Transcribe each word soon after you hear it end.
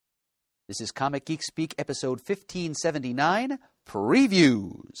This is Comic Geek Speak, episode 1579,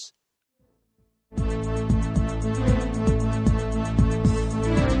 Previews.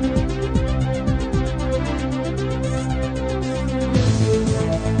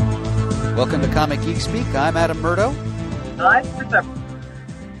 Welcome to Comic Geek Speak. I'm Adam Murdo. I'm Christopher.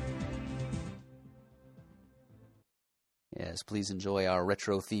 Yes, please enjoy our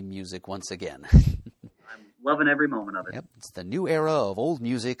retro theme music once again. I'm loving every moment of it. Yep, it's the new era of old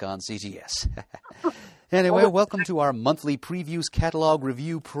music on CGS. Anyway, welcome to our monthly Previews Catalog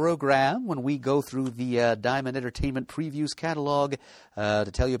Review program, when we go through the Diamond Entertainment Previews Catalog to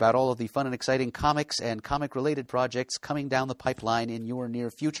tell you about all of the fun and exciting comics and comic-related projects coming down the pipeline in your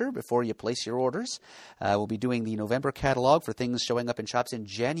near future before you place your orders. We'll be doing the November catalog for things showing up in shops in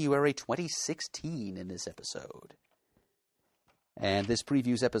January 2016 in this episode. And this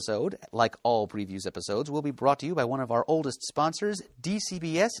previews episode, like all previews episodes, will be brought to you by one of our oldest sponsors,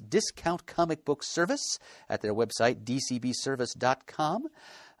 DCBS, Discount Comic Book Service, at their website, dcbservice.com.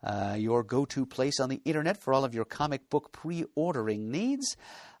 Your go-to place on the internet for all of your comic book pre-ordering needs.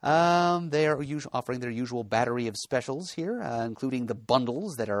 They are offering their usual battery of specials here, including the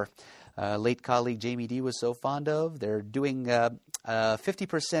bundles that our late colleague Jamie D was so fond of. They're doing a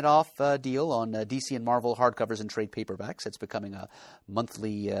 50% off deal on DC and Marvel hardcovers and trade paperbacks. It's becoming a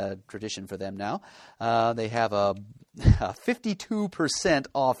monthly tradition for them now. They have a 52%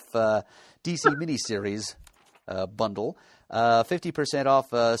 off DC miniseries bundle, 50% off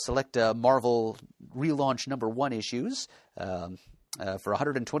select Marvel relaunch #1 issues. For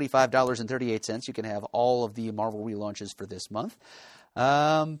 $125.38, you can have all of the Marvel relaunches for this month.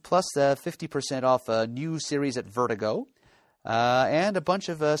 Plus 50% off a new series at Vertigo. And a bunch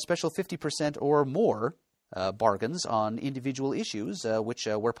of special 50% or more bargains on individual issues, which,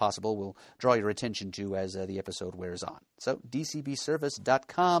 where possible, will draw your attention to as the episode wears on. So,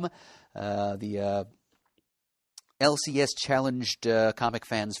 dcbservice.com, the LCS-challenged comic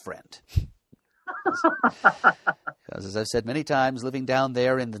fan's friend. Because, as I've said many times, living down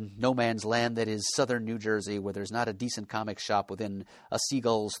there in the no man's land that is southern New Jersey, where there's not a decent comic shop within a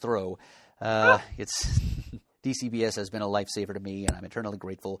seagull's throw, it's... DCBS has been a lifesaver to me, and I'm eternally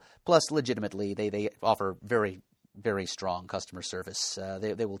grateful. Plus, legitimately, they offer very, very strong customer service.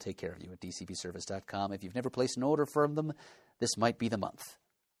 They will take care of you at dcbservice.com. If you've never placed an order from them, this might be the month.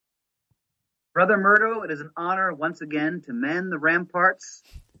 Brother Murdo, it is an honor once again to man the ramparts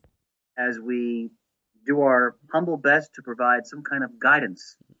as we do our humble best to provide some kind of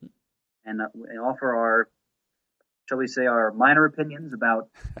guidance and offer our, shall we say, our minor opinions about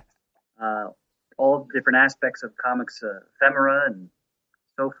all the different aspects of comics ephemera and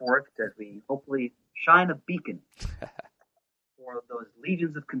so forth, as we hopefully shine a beacon for those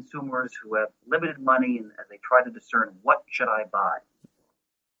legions of consumers who have limited money and as they try to discern what should I buy.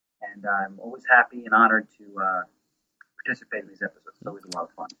 And I'm always happy and honored to participate in these episodes. It's always a lot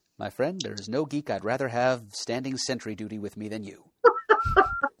of fun. My friend, there is no geek I'd rather have standing sentry duty with me than you.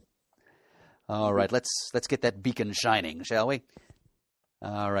 All right, let's get that beacon shining, shall we?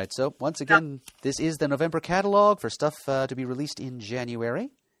 All right, so once again, this is the November catalog for stuff to be released in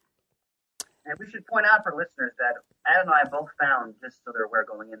January. And we should point out for listeners that Adam and I both found, just so they're aware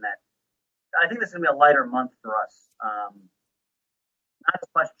going in, that I think this is going to be a lighter month for us. Not as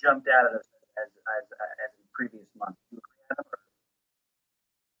much jumped out at us as in previous months.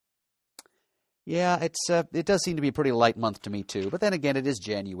 Yeah, it does seem to be a pretty light month to me too. But then again, it is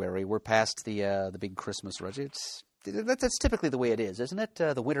January. We're past the big Christmas rush. That's typically the way it is, isn't it?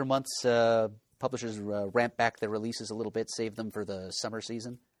 The winter months, publishers ramp back their releases a little bit, save them for the summer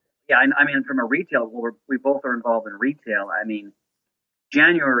season. Yeah, I mean, from a retail, we both are involved in retail. I mean,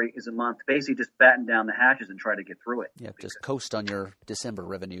 January is a month to basically just batten down the hatches and try to get through it. Yeah, just coast on your December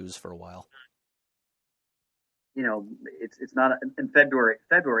revenues for a while. You know, it's not in February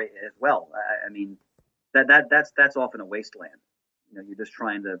as well. I mean, that's often a wasteland. You know, you're just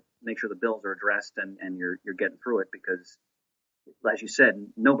trying to make sure the bills are addressed and you're getting through it because, as you said,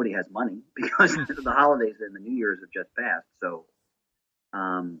 nobody has money because the holidays and the New Year's have just passed. So,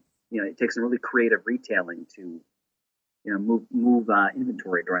 you know, it takes some really creative retailing to, you know, move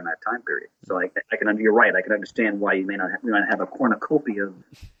inventory during that time period. So you're right. I can understand why we might have a cornucopia of,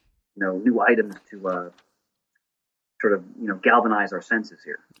 you know, new items to sort of, you know, galvanize our senses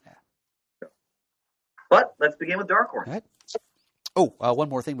here. Yeah. So, but let's begin with Dark Horse. All right. Oh, one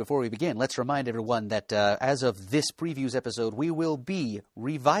more thing before we begin. Let's remind everyone that as of this previews episode, we will be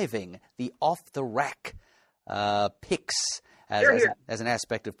reviving the Off the Rack picks as an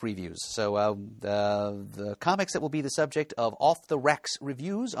aspect of previews. So the comics that will be the subject of Off the Racks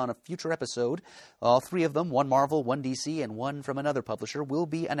reviews on a future episode, all three of them, one Marvel, one DC, and one from another publisher, will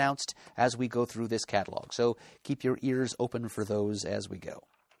be announced as we go through this catalog. So keep your ears open for those as we go.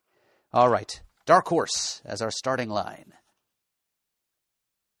 All right, Dark Horse as our starting line.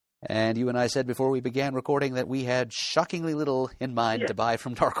 And you and I said before we began recording that we had shockingly little in mind to buy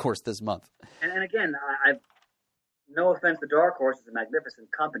from Dark Horse this month. And again, I've no offense to Dark Horse, it's a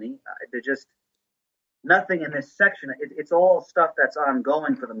magnificent company. They're just nothing in this section. It's all stuff that's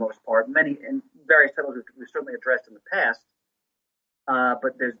ongoing for the most part. Many in various titles we've certainly addressed in the past,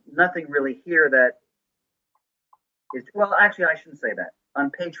 but there's nothing really here that is. Well, actually, I shouldn't say that. On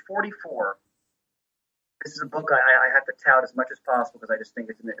page 44, this is a book I have to tout as much as possible because I just think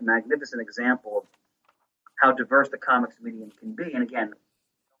it's a magnificent example of how diverse the comics medium can be. And again,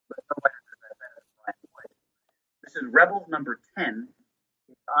 this is Rebels number 10,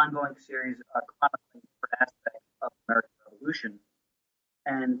 the ongoing series chronicling different aspects of American Revolution.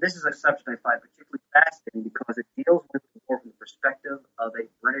 And this is a subject I find particularly fascinating because it deals with the war from the perspective of a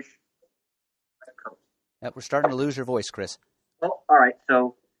British coast. We're starting to lose your voice, Chris. Well, all right.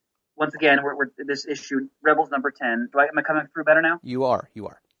 So once again, we're this issue, Rebels number 10. Am I coming through better now? You are.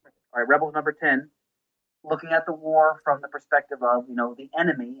 All right, Rebels number 10, looking at the war from the perspective of, the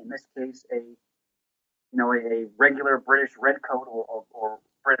enemy, in this case, a regular British redcoat or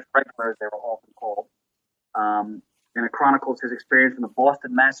British regulars, they were often called. And it chronicles his experience from the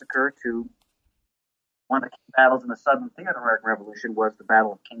Boston Massacre to one of the key battles in the Southern Theater of the American Revolution was the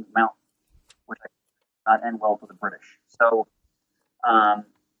Battle of Kings Mountain, which did not end well for the British. So I'm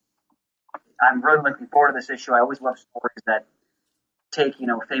really looking forward to this issue. I always love stories that take,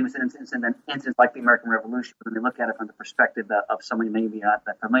 famous incidents like the American Revolution, but then they look at it from the perspective of somebody maybe not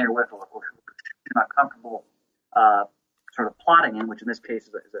that familiar with or not comfortable sort of plotting in, which in this case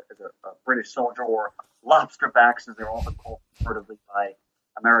is a British soldier or lobsterbacks, as they're often called furtively by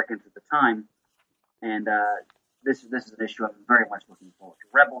Americans at the time. And this is an issue I'm very much looking forward to.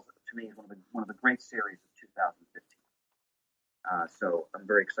 Rebels, to me, is one of the great series of 2015. So I'm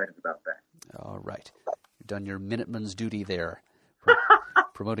very excited about that. All right. You've done your Minuteman's duty there,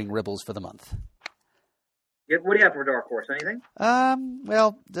 promoting Rebels for the month. What do you have for Dark Horse? Anything?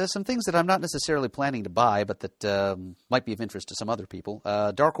 Well, there's some things that I'm not necessarily planning to buy, but that might be of interest to some other people.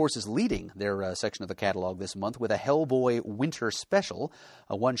 Dark Horse is leading their section of the catalog this month with a Hellboy Winter Special,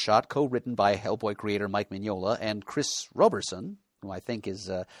 a one-shot co-written by Hellboy creator Mike Mignola and Chris Roberson, who I think is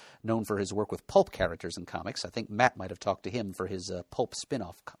known for his work with pulp characters in comics. I think Matt might have talked to him for his pulp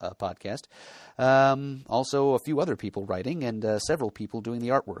spin-off podcast. Also, a few other people writing and several people doing the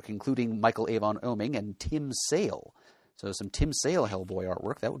artwork, including Michael Avon Oeming and Tim Sale. So some Tim Sale Hellboy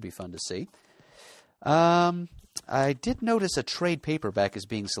artwork. That would be fun to see. I did notice a trade paperback is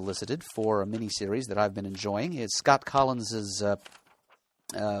being solicited for a miniseries that I've been enjoying. It's Scott Collins's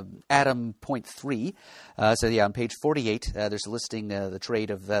Adam Point 3. On page 48, they're soliciting the trade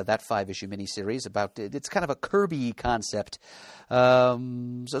of that 5-issue miniseries about, it's kind of a Kirby concept. So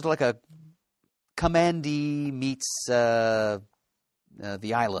it's like a Commandy meets The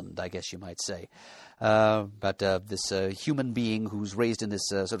Island, I guess you might say. But this human being who's raised in this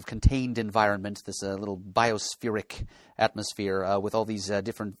sort of contained environment, this little biospheric atmosphere with all these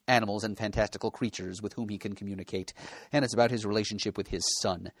different animals and fantastical creatures with whom he can communicate. And it's about his relationship with his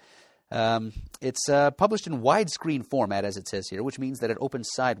son. It's published in widescreen format, as it says here, which means that it opens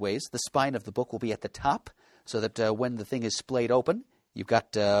sideways. The spine of the book will be at the top, so that when the thing is splayed open, you've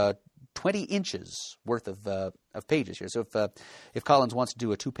got 20 inches worth of pages here. So if Collins wants to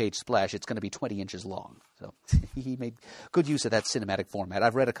do a 2-page splash, it's going to be 20 inches long. So he made good use of that cinematic format.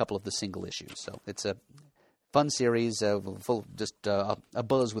 I've read a couple of the single issues, so it's a fun series, full of just a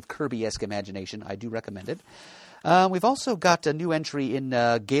buzz with Kirby-esque imagination. I do recommend it. We've also got a new entry in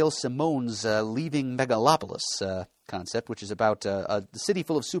Gail Simone's Leaving Megalopolis concept, which is about a city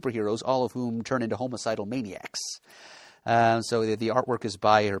full of superheroes, all of whom turn into homicidal maniacs. So the artwork is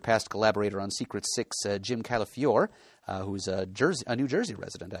by her past collaborator on Secret Six, Jim Calafiore, who's a New Jersey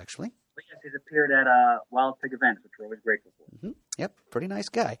resident, actually. Yes, he's appeared at Wild Pig events, which we're always grateful for. Mm-hmm. Yep, pretty nice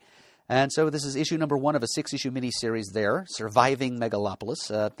guy. And so this is issue number 1 of a 6-issue miniseries there, Surviving Megalopolis.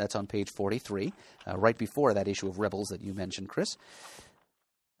 That's on page 43, right before that issue of Rebels that you mentioned, Chris.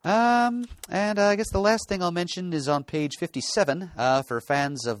 And I guess the last thing I'll mention is on page 57 for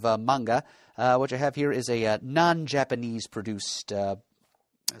fans of manga. What I have here is a non-Japanese produced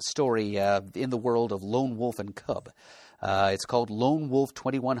story in the world of Lone Wolf and Cub. It's called Lone Wolf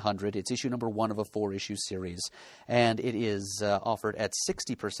 2100. It's issue number 1 of a 4-issue series, and it is offered at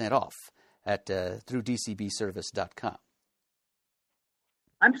 60% off through DCBService.com.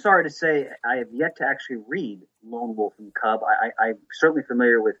 I'm sorry to say I have yet to actually read Lone Wolf and Cub. I'm certainly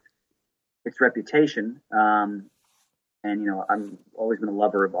familiar with its reputation. And, I'm always been a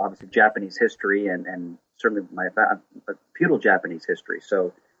lover of obviously Japanese history and certainly my feudal Japanese history.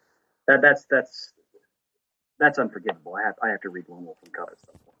 So that's unforgivable. I have to read Lone Wolf and Cub at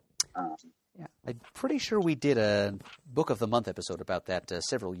some point. Yeah, I'm pretty sure we did a Book of the Month episode about that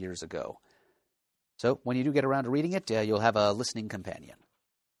several years ago. So when you do get around to reading it, you'll have a listening companion.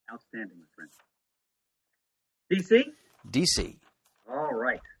 Outstanding, my friend. DC? DC. All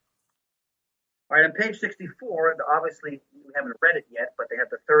right. All right, on page 64, obviously we haven't read it yet, but they have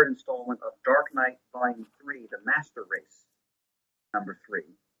the third installment of Dark Knight Volume 3, The Master Race, number 3.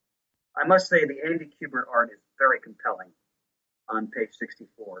 I must say the Andy Kubert art is very compelling on page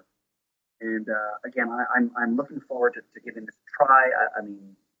 64. And again, I'm looking forward to giving this a try. I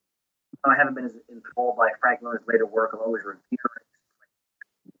mean, I haven't been as enthralled by Frank Miller's later work. I'll always revere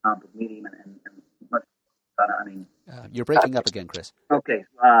it, medium and much. I mean, you're breaking up again, Chris. Okay,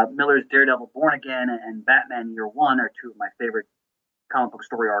 Miller's Daredevil Born Again and Batman Year One are two of my favorite comic book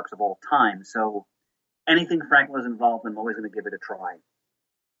story arcs of all time. So anything Frank Miller's involved in, I'm always going to give it a try.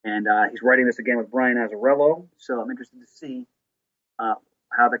 And he's writing this again with Brian Azzarello, so I'm interested to see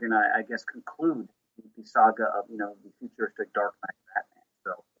how they're going to, I guess, conclude the saga of, the futuristic Dark Knight Batman.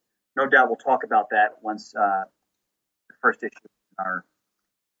 So no doubt we'll talk about that once the first issue is in our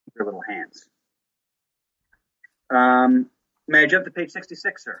little hands. May I jump to page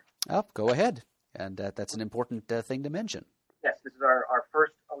 66, sir? Oh, go ahead. And that's an important thing to mention. Yes, this is our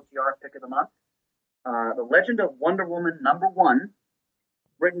first OTR pick of the month. The Legend of Wonder Woman #1,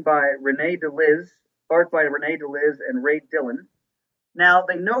 written by Renee DeLiz, art by Renee DeLiz and Ray Dillon. Now,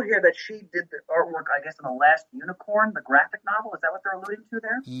 they note here that she did the artwork, I guess, in The Last Unicorn, the graphic novel. Is that what they're alluding to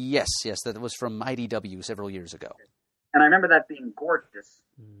there? Yes, that was from IDW several years ago. And I remember that being gorgeous.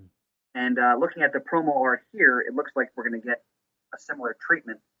 Mm. And looking at the promo art here, it looks like we're going to get a similar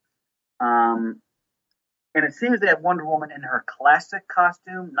treatment. And it seems they have Wonder Woman in her classic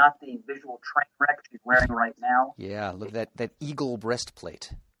costume, not the visual train wreck she's wearing right now. Yeah, look at that eagle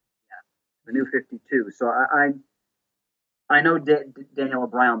breastplate. Yeah, the new 52. So I know Daniel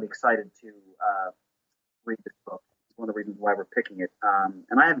O'Brien will be excited to read this book. It's one of the reasons why we're picking it.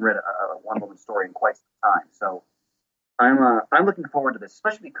 And I haven't read a Wonder Woman story in quite some time. So I'm looking forward to this,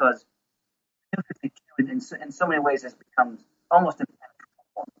 especially because New 52 in so many ways has become almost impenetrable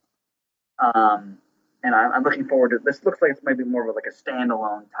for me. And I'm looking forward to this. Looks like it's maybe more of like a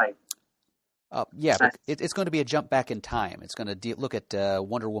standalone type. Yeah, but it's going to be a jump back in time. It's going to look at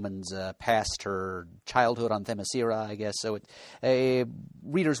Wonder Woman's past, her childhood on Themyscira, I guess. So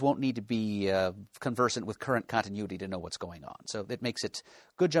readers won't need to be conversant with current continuity to know what's going on. So it makes it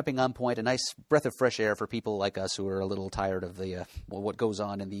good jumping on point, a nice breath of fresh air for people like us who are a little tired of the what goes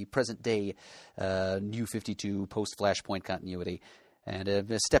on in the present day New 52 post Flashpoint continuity, and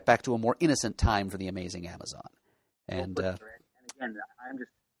a step back to a more innocent time for the Amazing Amazon. And again, I'm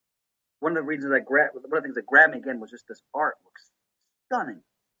just. One of the reasons one of the things that grabbed me again was just this art looks stunning.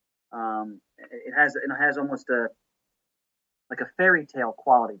 It has almost a fairy tale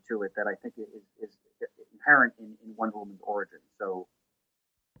quality to it that I think is inherent in Wonder Woman's origin. So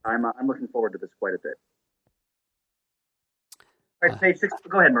I'm looking forward to this quite a bit. All right, page 6.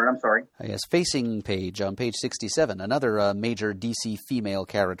 Go ahead, Mert. I'm sorry. Yes, facing page on page 67. Another major DC female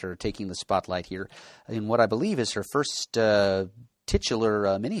character taking the spotlight here in what I believe is her first titular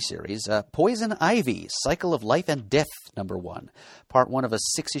miniseries, Poison Ivy, Cycle of Life and Death, #1, part 1 of a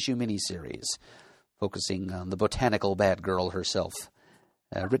 6-issue miniseries, focusing on the botanical bad girl herself.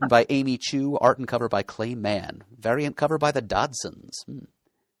 Written by Amy Chu, art and cover by Clay Mann, variant cover by the Dodsons.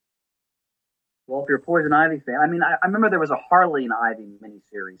 Well, if you're a Poison Ivy fan, I mean, I remember there was a Harley and Ivy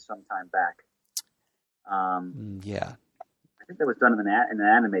miniseries sometime back. Yeah. I think that was done in an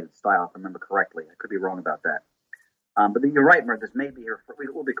animated style, if I remember correctly. I could be wrong about that. But you're right, Mert. This may be her.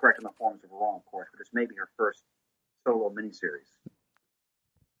 We'll be correct in the forms if we're wrong, of course. But this may be her first solo miniseries.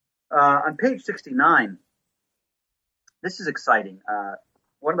 On page 69, this is exciting.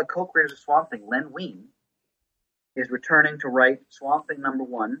 One of the co-creators of Swamp Thing, Len Wein, is returning to write Swamp Thing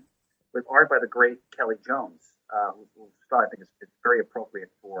 #1 with art by the great Kelly Jones, who I think is very appropriate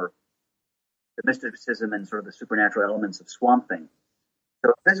for the mysticism and sort of the supernatural elements of Swamp Thing.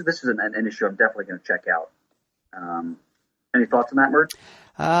 So this is an issue I'm definitely going to check out. Any thoughts on that, Mert?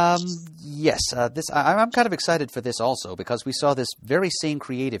 Yes, I'm kind of excited for this also because we saw this very same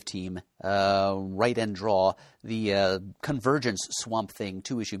creative team write and draw the Convergence Swamp Thing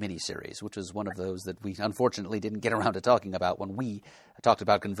 2-issue miniseries, which was one of those that we unfortunately didn't get around to talking about when we talked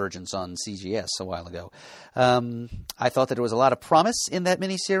about Convergence on CGS a while ago. I thought that there was a lot of promise in that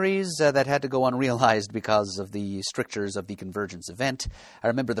miniseries that had to go unrealized because of the strictures of the Convergence event. I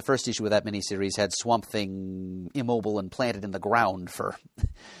remember the first issue of that miniseries had Swamp Thing immobile and planted in the ground for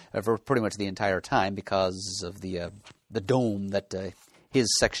pretty much the entire time because of the dome that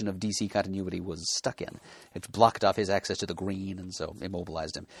his section of DC continuity was stuck in. It blocked off his access to the green and so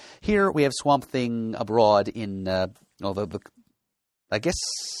immobilized him. Here we have Swamp Thing abroad in, I guess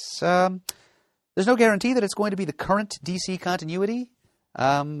there's no guarantee that it's going to be the current DC continuity.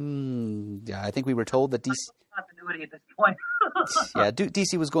 Yeah, I think we were told that DC continuity at this point. Yeah,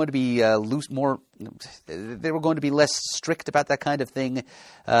 DC was going to be they were going to be less strict about that kind of thing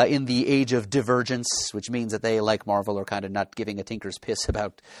in the age of divergence, which means that they, like Marvel, are kind of not giving a tinker's piss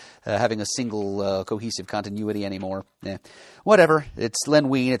about having a single cohesive continuity anymore. Yeah. Whatever. It's Len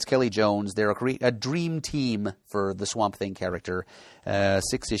Wein, it's Kelly Jones. They're a dream team for the Swamp Thing character.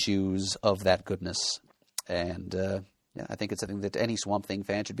 6 issues of that goodness. And yeah, I think it's something that any Swamp Thing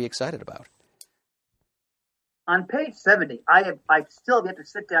fan should be excited about. On page 70, I still have yet to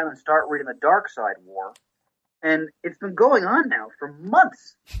sit down and start reading the Darkseid War, and it's been going on now for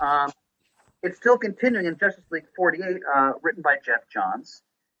months. It's still continuing in Justice League 48, written by Jeff Johns,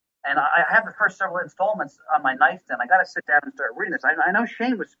 and I have the first several installments on my nightstand. I got to sit down and start reading this. I know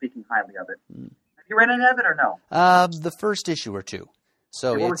Shane was speaking highly of it. Have you read any of it or no? The first issue or two.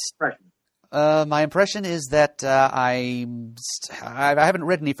 So what it's. Was your impression? My impression is that I haven't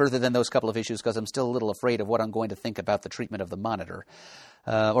read any further than those couple of issues because I'm still a little afraid of what I'm going to think about the treatment of the Monitor,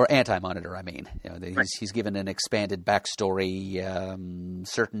 or Anti-Monitor, I mean. You know, he's given an expanded backstory.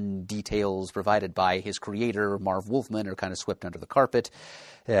 Certain details provided by his creator, Marv Wolfman, are kind of swept under the carpet.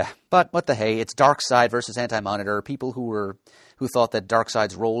 Yeah, but what the hey, it's Darkseid versus Anti-Monitor. People who thought that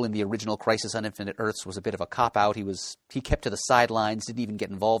Darkseid's role in the original Crisis on Infinite Earths was a bit of a cop-out. He kept to the sidelines, didn't even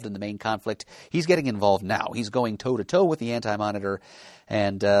get involved in the main conflict. He's getting involved now. He's going toe-to-toe with the Anti-Monitor,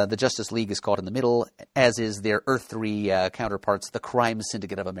 and the Justice League is caught in the middle, as is their Earth 3 counterparts, the Crime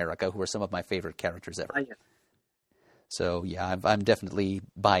Syndicate of America, who are some of my favorite characters ever. Yeah. So, yeah, I'm definitely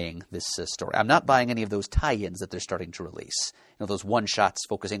buying this story. I'm not buying any of those tie-ins that they're starting to release. You know, those one-shots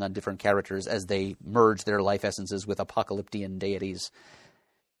focusing on different characters as they merge their life essences with apocalyptian deities.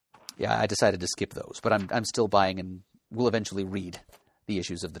 Yeah, I decided to skip those, but I'm still buying and will eventually read the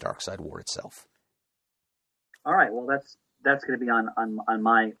issues of the Darkseid War itself. All right, well, that's going to be on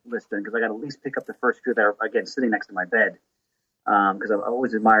my list then, because I got to at least pick up the first few that are, again, sitting next to my bed. Because I've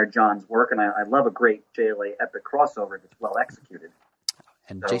always admired John's work, and I love a great JLA epic crossover that's well executed.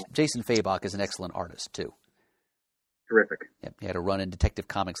 And so, Jason Fabok is an excellent artist, too. Terrific. Yep, he had a run in Detective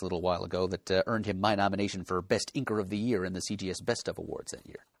Comics a little while ago that earned him my nomination for Best Inker of the Year in the CGS Best of Awards that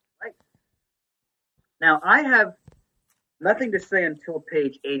year. Right. Now, I have nothing to say until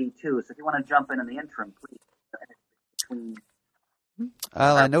page 82, so if you want to jump in the interim, please. Between...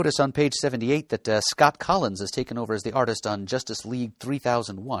 I notice on page 78 that Scott Collins has taken over as the artist on Justice League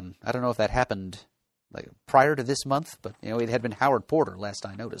 3001. I don't know if that happened prior to this month, but it had been Howard Porter last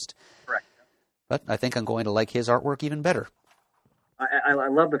I noticed. Correct. But I think I'm going to like his artwork even better. I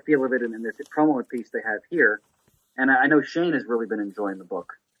love the feel of it in this promo piece they have here, and I know Shane has really been enjoying the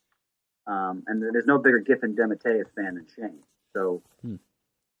book. And there's no bigger Giffen Demetrius fan than Shane, so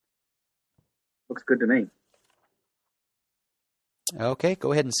looks good to me. Okay,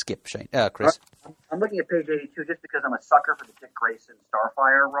 go ahead and skip, Shane. Chris. I'm looking at page 82 just because I'm a sucker for the Dick Grayson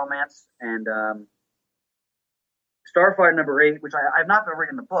Starfire romance. And Starfire number 8, which I've not been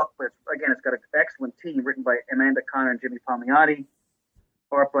reading the book, but it's got an excellent team written by Amanda Connor and Jimmy Palmiotti,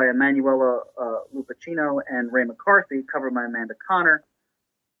 art by Emanuela Lupacino and Ray McCarthy, covered by Amanda Connor.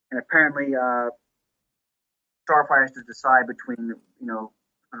 And apparently Starfire has to decide between,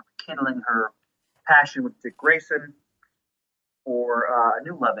 rekindling her passion with Dick Grayson or a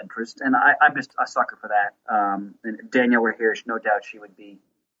new love interest, and I'm just a sucker for that. And Danielle were here, no doubt she would be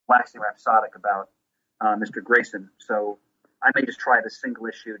waxing rhapsodic about Mr. Grayson. So I may just try the single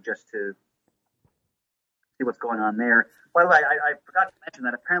issue just to see what's going on there. By the way, I forgot to mention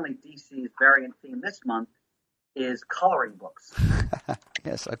that apparently DC's variant theme this month is coloring books.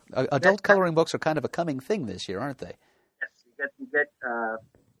 Yes, adult coloring books are kind of a coming thing this year, aren't they? Yes, you get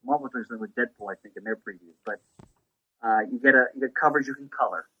Marvel doing something with Deadpool, I think, in their previews, but. You get covers you can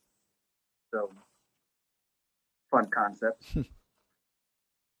color. So, fun concept.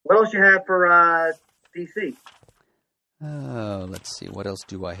 What else you have for DC? Let's see. What else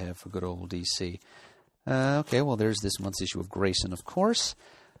do I have for good old DC? Okay, well, there's this month's issue of Grayson, of course.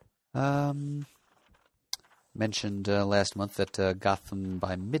 Mentioned last month that Gotham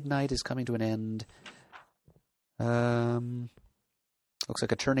by Midnight is coming to an end. Looks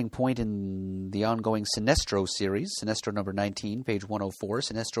like a turning point in the ongoing Sinestro series. Sinestro number 19, page 104.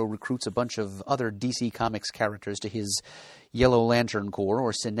 Sinestro recruits a bunch of other DC Comics characters to his Yellow Lantern Corps,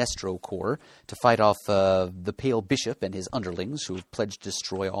 or Sinestro Corps, to fight off the Pale Bishop and his underlings, who have pledged to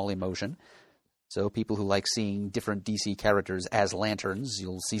destroy all emotion. So people who like seeing different DC characters as lanterns,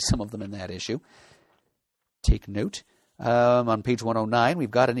 you'll see some of them in that issue. Take note. On page 109,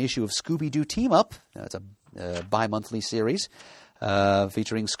 we've got an issue of Scooby-Doo Team Up. It's a bi-monthly series.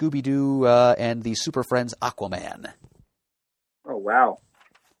 Featuring Scooby-Doo and the Super Friends Aquaman. Oh, wow.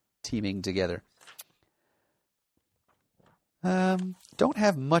 Teaming together. Don't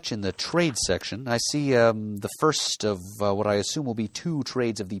have much in the trade section. I see the first of what I assume will be 2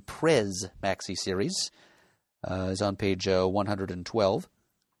 trades of the Prez maxi series is on page 112.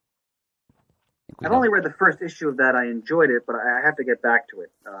 I've only read the first issue of that. I enjoyed it, but I have to get back to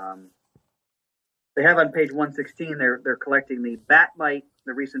it. They have on page 116, they're collecting the Batmite,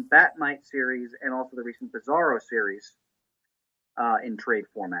 the recent Batmite series, and also the recent Bizarro series in trade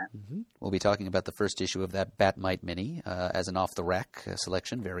format. Mm-hmm. We'll be talking about the first issue of that Batmite mini as an off-the-rack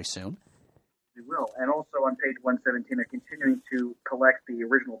selection very soon. We will. And also on page 117, they're continuing to collect the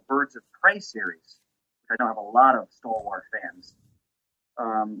original Birds of Prey series, which I know have a lot of Star Wars fans.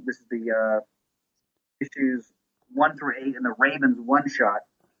 This is the issues 1 through 8 in the Ravens one-shot,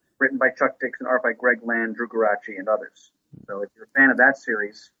 written by Chuck Dixon, art by Greg Land, Drew Garachi, and others. So if you're a fan of that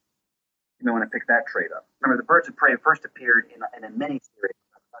series, you may want to pick that trade up. Remember, the Birds of Prey first appeared in a mini-series.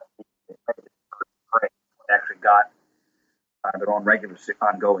 Prey actually got their own regular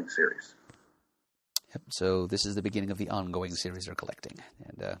ongoing series. Yep, so this is the beginning of the ongoing series they're collecting.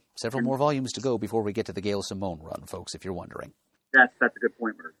 And several more volumes to go before we get to the Gail Simone run, folks, if you're wondering. That's a good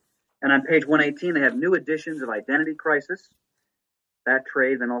point, Murray. And on page 118, they have new editions of Identity Crisis. That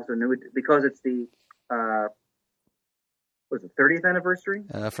trade, and also new, because it's the, 30th anniversary?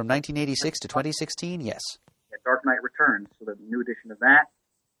 From 1986 to 2016, yes. Yeah, Dark Knight Returns, so the new edition of that.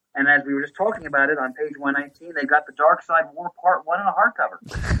 And as we were just talking about it, on page 119, they got the Dark Side War Part 1 in a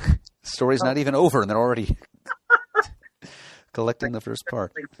hardcover. Story's not even over, and they're already collecting the first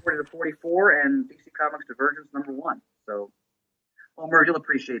part. 40 to 44, and DC Comics Divergence number 1. So, well, Murray, you'll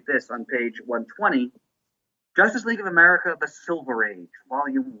appreciate this. On page 120, Justice League of America, The Silver Age,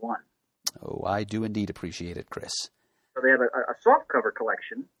 Volume 1. Oh, I do indeed appreciate it, Chris. So they have a softcover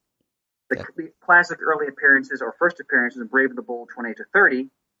collection. The classic early appearances or first appearances in Brave and the Bold 28 to 30,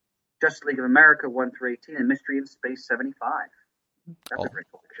 Justice League of America 1 through 18, and Mystery in Space 75. That's a great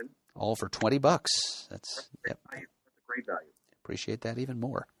collection. All for $20. That's a great value. Appreciate that even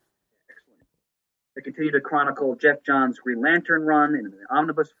more. Excellent. They continue to chronicle Jeff Johns' Green Lantern run in the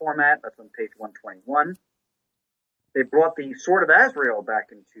omnibus format. That's on page 121. They brought the Sword of Azrael back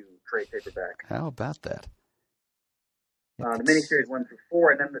into trade paperback. How about that? The miniseries 1 through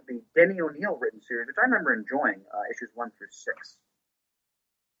 4, and then the Denny O'Neil written series, which I remember enjoying, issues 1 through 6.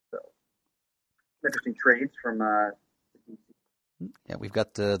 So, interesting trades from the DC. Yeah, we've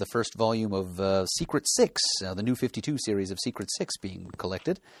got the first volume of Secret Six, the new 52 series of Secret Six being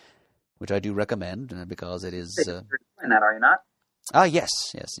collected, which I do recommend because it is. You're doing that, are you not? Yes.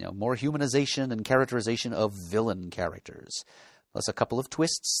 More humanization and characterization of villain characters. Plus a couple of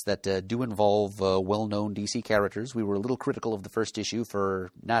twists that do involve well-known DC characters. We were a little critical of the first issue for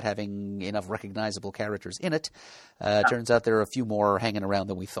not having enough recognizable characters in it. Turns out there are a few more hanging around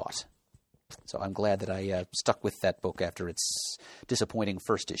than we thought. So I'm glad that I stuck with that book after its disappointing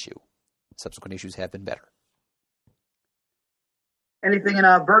first issue. Subsequent issues have been better. Anything in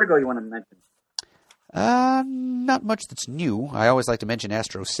Vertigo you want to mention? Not much that's new. I always like to mention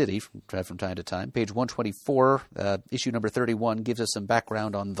Astro City from time to time. Page 124, issue number 31, gives us some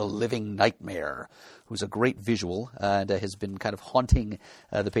background on the Living Nightmare, who's a great visual and has been kind of haunting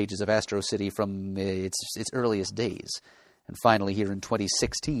the pages of Astro City from its earliest days. And finally, here in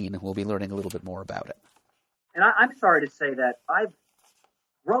 2016, we'll be learning a little bit more about it. And I'm sorry to say that I've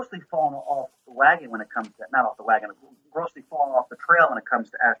grossly fallen off the wagon when it comes to, not off the wagon, grossly fallen off the trail when it comes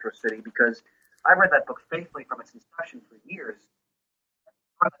to Astro City, because I've read that book faithfully from its inception for years.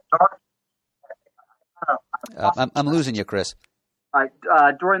 I'm losing you, Chris.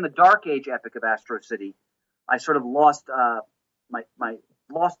 During the Dark Age epic of Astro City, I sort of lost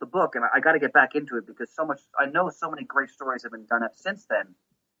lost the book, and I got to get back into it because I know so many great stories have been done up since then.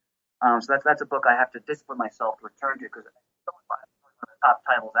 So that's a book I have to discipline myself to return to because it's one of the top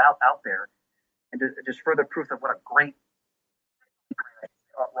titles out there, and just further proof of what a great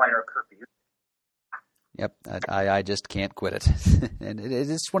writer Kurt Busiek. Yep, I just can't quit it. And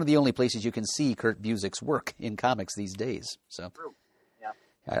it's one of the only places you can see Kurt Busiek's work in comics these days. So, True. Yeah.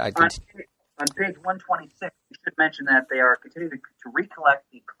 On page 126, we should mention that they are continuing to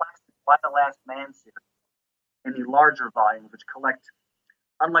recollect the classic Why the Last Man series in the larger volumes, which collect,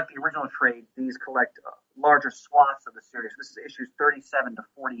 unlike the original trade, these collect larger swaths of the series. This is issues 37 to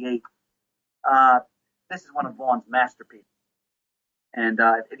 48. This is one of Vaughn's masterpieces. And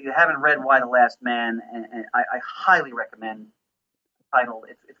if you haven't read Why the Last Man, and I highly recommend the title.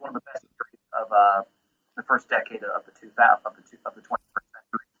 It's one of the best stories of the first decade of the 21st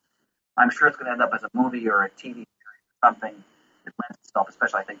century. I'm sure it's going to end up as a movie or a TV series or something. It lends itself,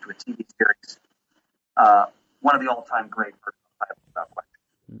 especially I think, to a TV series. One of the all-time great personal titles without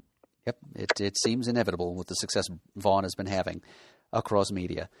question. Yep, it seems inevitable with the success Vaughn has been having across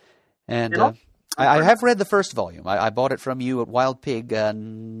media. And I have read the first volume. I bought it from you at Wild Pig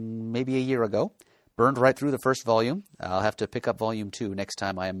maybe a year ago. Burned right through the first volume. I'll have to pick up volume 2 next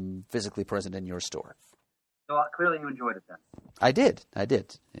time I am physically present in your store. So clearly you enjoyed it then. I did.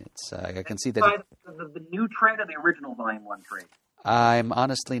 It's I can see that. The new trade or the original volume 1 trade? I'm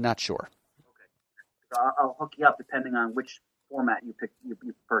honestly not sure. Okay. So I'll hook you up depending on which format you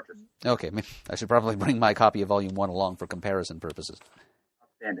purchase. Okay. I should probably bring my copy of volume 1 along for comparison purposes.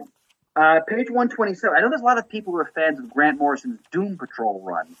 Outstanding. Page 127. I know there's a lot of people who are fans of Grant Morrison's Doom Patrol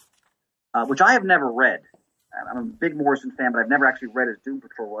run, which I have never read. I'm a big Morrison fan, but I've never actually read his Doom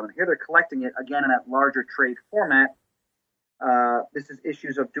Patrol run. And here they're collecting it, again, in that larger trade format. This is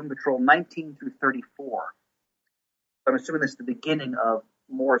issues of Doom Patrol 19 through 34. I'm assuming this is the beginning of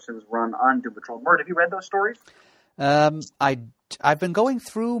Morrison's run on Doom Patrol. Mert, have you read those stories? I've been going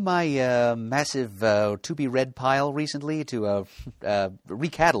through my massive to-be-read pile recently to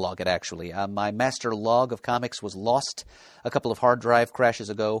recatalog it, actually. My master log of comics was lost a couple of hard drive crashes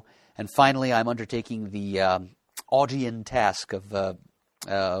ago, and finally I'm undertaking the Augean task of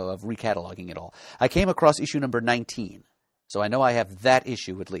recataloging it all. I came across issue number 19, so I know I have that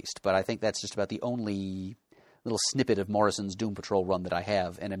issue at least, but I think that's just about the only little snippet of Morrison's Doom Patrol run that I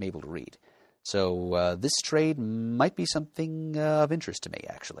have and am able to read. So this trade might be something of interest to me,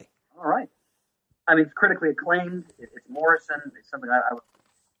 actually. All right. I mean, it's critically acclaimed. It's Morrison. It's something I would,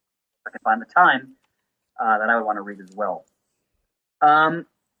 if I can find the time, that I would want to read as well.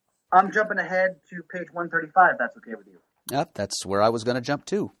 I'm jumping ahead to page 135, if that's okay with you. Yep, that's where I was going to jump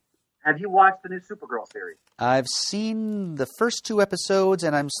to. Have you watched the new Supergirl series? I've seen the first 2 episodes,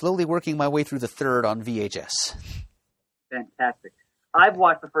 and I'm slowly working my way through the third on VHS. Fantastic. I've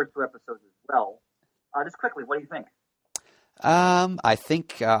watched the first 2 episodes as well. Just quickly, what do you think? I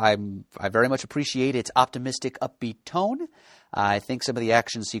think I very much appreciate its optimistic, upbeat tone. I think some of the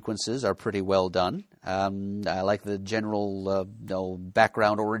action sequences are pretty well done. I like the general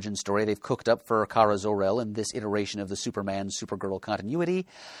background origin story they've cooked up for Kara Zor-El in this iteration of the Superman-Supergirl continuity.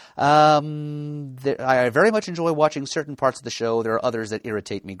 I very much enjoy watching certain parts of the show. There are others that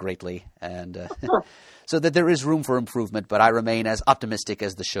irritate me greatly, and so that there is room for improvement, but I remain as optimistic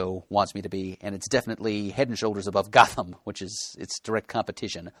as the show wants me to be, and it's definitely head and shoulders above Gotham, which is its direct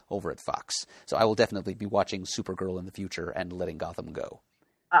competition over at Fox. So I will definitely be watching Supergirl in the future and letting Gotham go.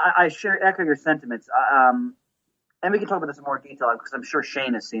 I echo your sentiments. And we can talk about this in more detail, because I'm sure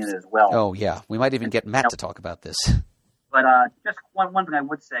Shane has seen it as well. Oh, yeah. We might even get Matt to talk about this. But just one thing I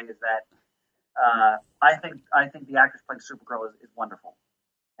would say is that I think the actress playing Supergirl is wonderful.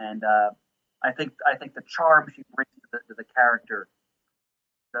 And I think the charm she brings to the character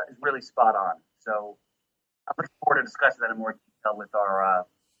is really spot on. So I'm looking forward to discussing that in more detail with our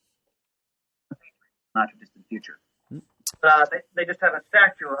not too distant future. They just have a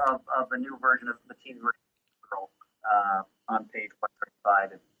statue of a new version of the TV version of Supergirl on page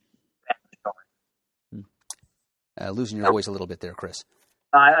 135. Losing your voice a little bit there, Chris.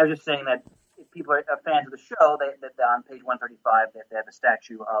 I was just saying that if people are fans of the show, that on page 135 they have a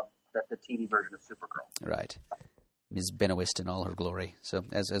statue of the TV version of Supergirl. Right. Ms. Benoist in all her glory. So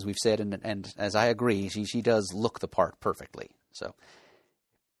as we've said, and as I agree, she does look the part perfectly. So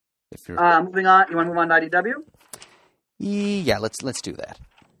if you're moving on, you want to move on to IDW? Yeah, let's do that.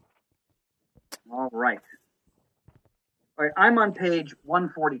 All right. I'm on page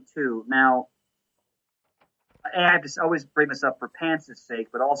 142 now. I have to always bring this up for Pants' sake,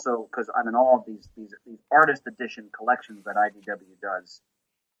 but also because I'm in all of these artist edition collections that IDW does.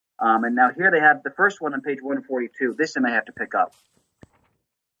 And now here they have the first one on page 142. This I may have to pick up.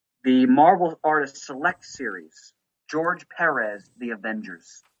 The Marvel Artist Select Series, George Perez, The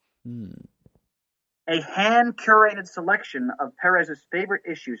Avengers. A hand-curated selection of Perez's favorite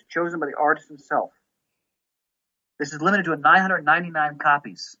issues chosen by the artist himself. This is limited to 999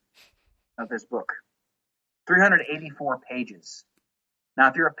 copies of this book. 384 pages. Now,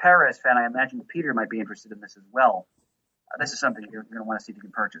 if you're a Perez fan, I imagine Peter might be interested in this as well. This is something you're going to want to see if you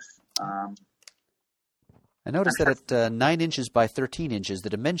can purchase. I noticed that at 9 inches by 13 inches, the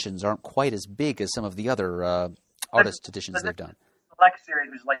dimensions aren't quite as big as some of the other artist editions they've done. The Select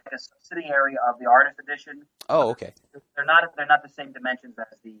series is like a subsidiary of the artist edition. Oh, okay. They're not the same dimensions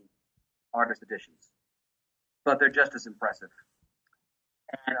as the artist editions, but they're just as impressive.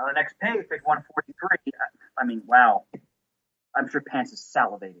 And on the next page 143, I mean, wow. I'm sure Pants is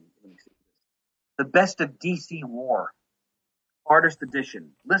salivating when he sees this. The Best of DC War, artist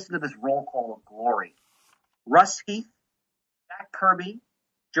edition. Listen to this roll call of glory. Russ Heath, Jack Kirby,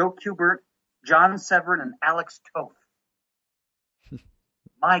 Joe Kubert, John Severin, and Alex Toth.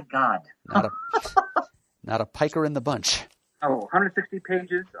 My God. Not a piker in the bunch. Oh, 160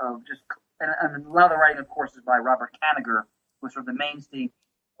 pages of just, and a lot of the writing, of course, is by Robert Kanigher, who's sort of the mainstay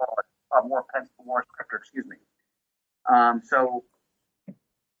of War scripter, excuse me. So,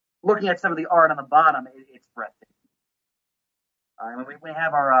 looking at some of the art on the bottom, it's breathtaking. We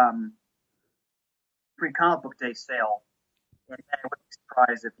have our free comic book day sale, and I wouldn't be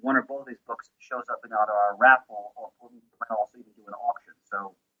surprised if one or both of these books shows up in either our raffle or we might also even do an auction.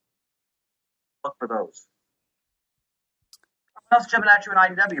 So, look for those. What else jumping at you in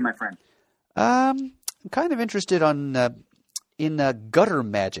IDW, my friend? I'm kind of interested in Gutter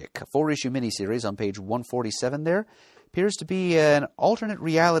Magic, a 4-issue miniseries on page 147 there. Appears to be an alternate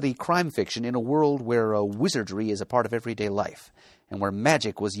reality crime fiction in a world where wizardry is a part of everyday life and where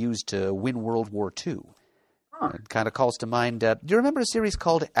magic was used to win World War II. Huh. It kind of calls to mind, do you remember a series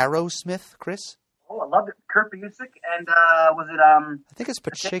called Arrowsmith, Chris? Oh, I loved it. Kurt Busiek and was it... I think it's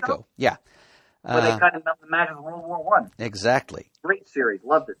Pacheco. Yeah. Where they kind of melted the magic of World War I. Exactly. Great series.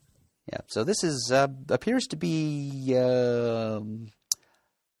 Loved it. Yeah, so this is appears to be a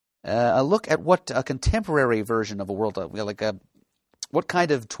look at what a contemporary version of a world, what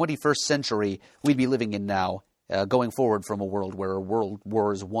kind of 21st century we'd be living in now, going forward from a world where World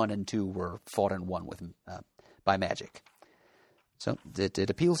Wars I and II were fought and won with by magic. So it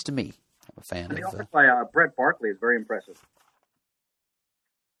appeals to me. I'm a fan of. The art by Brett Barkley is very impressive.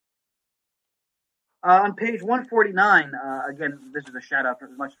 On page 149, again, this is a shout-out for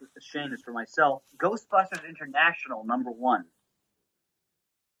as much as Shane is for myself, Ghostbusters International, #1.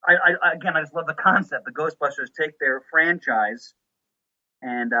 I just love the concept. The Ghostbusters take their franchise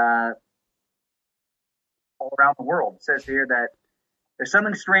and all around the world. It says here that there's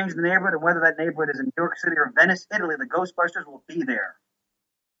something strange in the neighborhood, and whether that neighborhood is in New York City or Venice, Italy, the Ghostbusters will be there.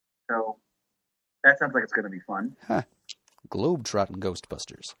 So that sounds like it's going to be fun. Huh. Globe-trotting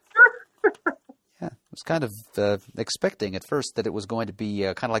Ghostbusters. Yeah, I was kind of expecting at first that it was going to be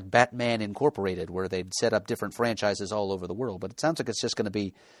kind of like Batman Incorporated, where they'd set up different franchises all over the world. But it sounds like it's just going to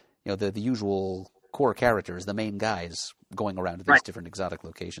be, the usual core characters, the main guys, going around to these different exotic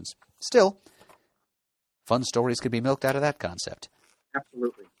locations. Still, fun stories could be milked out of that concept.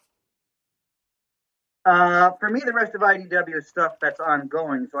 Absolutely. For me, the rest of IDW is stuff that's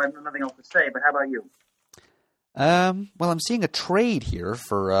ongoing, so I have nothing else to say. But how about you? Well, I'm seeing a trade here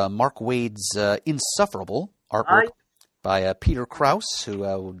for Mark Waid's Insufferable artwork by Peter Krause,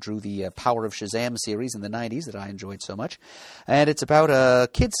 who drew the Power of Shazam series in the 90s that I enjoyed so much. And it's about a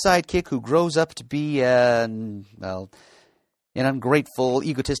kid sidekick who grows up to be an ungrateful,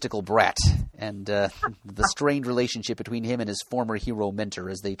 egotistical brat, and the strained relationship between him and his former hero mentor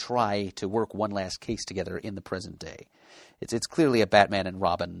as they try to work one last case together in the present day. It's clearly a Batman and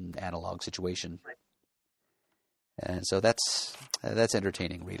Robin analog situation. And so that's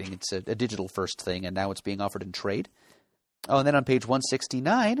entertaining reading. It's a digital first thing, and now it's being offered in trade. Oh, and then on page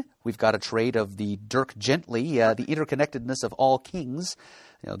 169, we've got a trade of the Dirk Gently, The Interconnectedness of All Kings,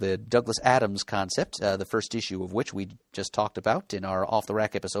 the Douglas Adams concept, the first issue of which we just talked about in our Off the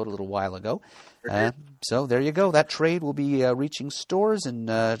Rack episode a little while ago. So there you go. That trade will be reaching stores in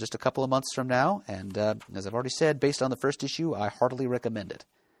just a couple of months from now. And as I've already said, based on the first issue, I heartily recommend it.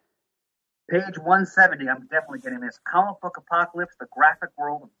 Page 170, I'm definitely getting this. Comic Book Apocalypse, The Graphic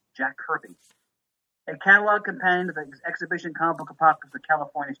World of Jack Kirby. A catalog companion to the exhibition Comic Book Apocalypse at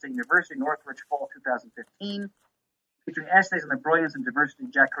California State University, Northridge, fall 2015, featuring essays on the brilliance and diversity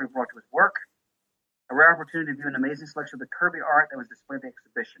Jack Kirby brought to his work. A rare opportunity to view an amazing selection of the Kirby art that was displayed at the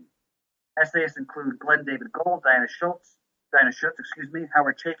exhibition. Essayists include Glenn David Gould, Diana Schutz,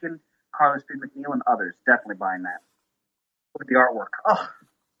 Howard Chaykin, Carlos P. McNeil, and others. Definitely buying that. Look at the artwork. Oh,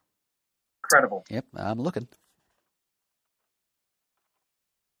 incredible. Yep, I'm looking.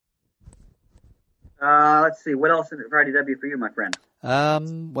 Let's see. What else in Variety W for you, my friend?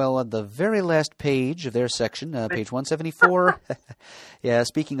 Well, on the very last page of their section, page 174, yeah,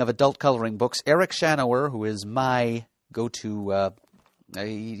 speaking of adult coloring books, Eric Shanower, who is my go-to,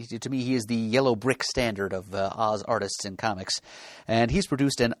 to me, he is the yellow brick standard of Oz artists in comics, and he's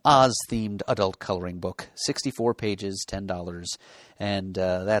produced an Oz-themed adult coloring book, 64 pages, $10, and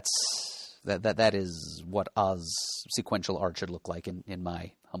that is what Oz sequential art should look like, in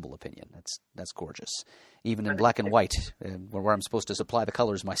my humble opinion. That's gorgeous. Even in black and white, where I'm supposed to supply the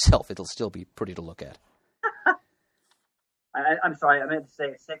colors myself, it'll still be pretty to look at. I'm sorry, I meant to say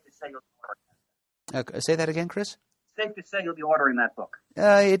it's safe to say you'll be ordering. Say that again, Chris? Safe to say you'll be ordering that book.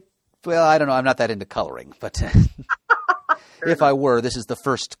 Well, I don't know. I'm not that into coloring, but if I were, this is the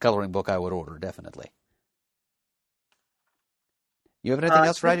first coloring book I would order, definitely. You have anything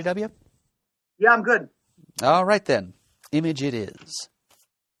else for IDW? Yeah, I'm good. All right, then. Image it is.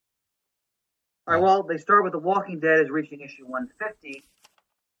 All right, well, they start with The Walking Dead is reaching issue 150.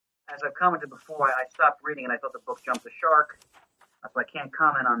 As I've commented before, I stopped reading and I thought the book jumped the shark. So I can't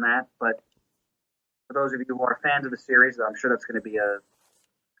comment on that, but for those of you who are fans of the series, I'm sure that's going to be a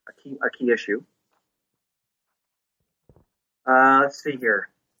key issue. Let's see here.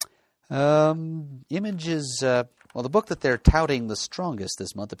 Image is, well, the book that they're touting the strongest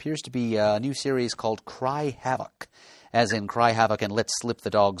this month appears to be a new series called Cry Havoc, as in Cry Havoc and Let's Slip the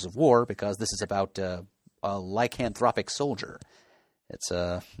Dogs of War, because this is about a lycanthropic soldier.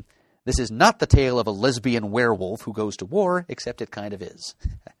 This is not the tale of a lesbian werewolf who goes to war, except it kind of is.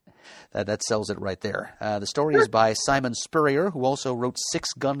 That sells it right there. The story is by Simon Spurrier, who also wrote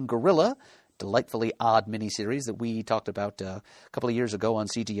Six Gun Gorilla, delightfully odd miniseries that we talked about a couple of years ago on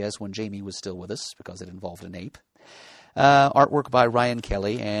CGS when Jamie was still with us, because it involved an ape. Artwork by Ryan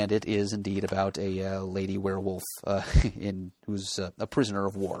Kelly, and it is indeed about a lady werewolf who's a prisoner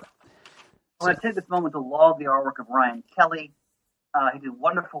of war. I want to take this moment to laud the artwork of Ryan Kelly. He did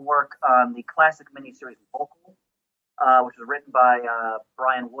wonderful work on the classic miniseries Vocal, which was written by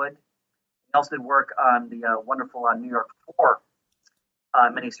Brian Wood. He also did work on the wonderful New York 4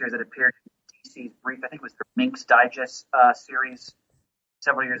 miniseries that appeared in DC's brief. I think it was the Minx Digest series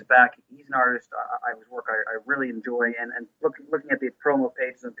several years back. He's an artist whose work I really enjoy. And looking at the promo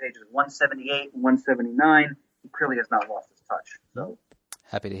pages on pages 178 and 179, he clearly has not lost his touch. So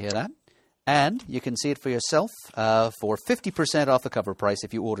happy to hear that. And you can see it for yourself for 50% off the cover price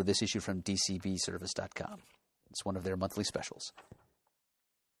if you order this issue from DCBService.com. It's one of their monthly specials.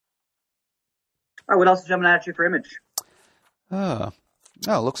 All right, what else is jumping at you for Image? It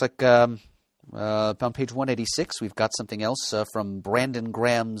looks like on page 186 we've got something else from Brandon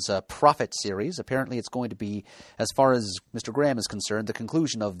Graham's Prophet series. Apparently it's going to be, as far as Mr. Graham is concerned, the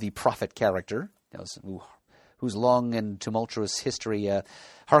conclusion of the Prophet character, whose long and tumultuous history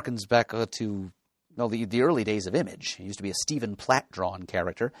harkens back to the early days of Image. He used to be a Stephen Platt-drawn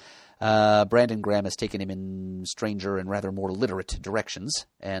character. Brandon Graham has taken him in stranger and rather more literate directions.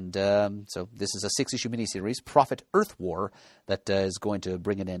 And so this is a 6-issue miniseries, Prophet Earth War, that is going to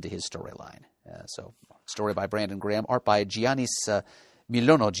bring an end to his storyline. So, story by Brandon Graham, art by Giannis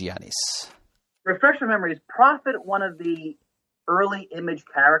Milonogiannis. Refresh your memories. Prophet, one of the early Image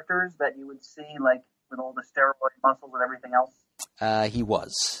characters that you would see, like, with all the steroid muscles and everything else? He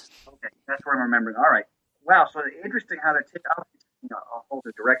was. Okay, that's what I'm remembering. All right. Wow, so interesting how they're taking a whole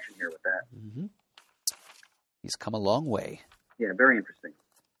new direction here with that. Mm-hmm. He's come a long way. Yeah, very interesting.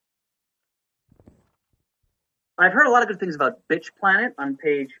 I've heard a lot of good things about Bitch Planet on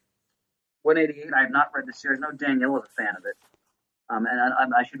page 188. I have not read the series. I know Danielle is a fan of it.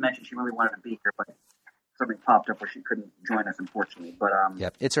 And I should mention she really wanted to be here, but something popped up where she couldn't join us, unfortunately. But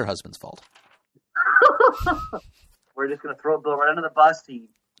yep, it's her husband's fault. We're just going to throw Bill right under the bus. He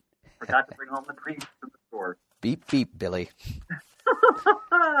forgot to bring home the previews from the store. Beep, beep, Billy.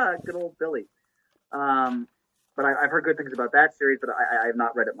 Good old Billy. But I've heard good things about that series, but I have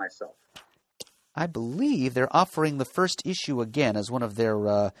not read it myself. I believe they're offering the first issue again as one of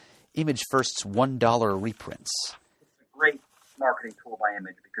their Image First's $1 reprints. It's a great marketing tool by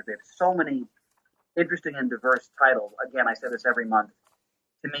Image because they have so many interesting and diverse titles. Again, I say this every month.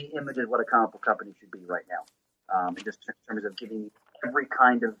 To me, Image is what a comic book company should be right now. Just in terms of giving you every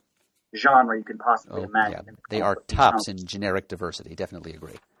kind of genre you can possibly imagine. Yeah. They are tops in generic diversity. Definitely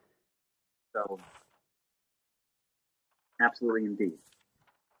agree. So, absolutely indeed.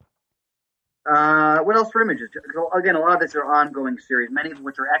 What else for Images? Again, a lot of these are ongoing series, many of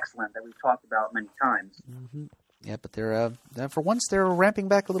which are excellent that we've talked about many times. Mm-hmm. Yeah, but they're for once they're ramping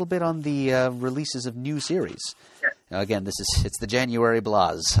back a little bit on the releases of new series. Yes. Again, it's the January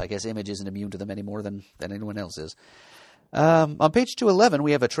blahs. I guess Image isn't immune to them any more than anyone else is. On page 211,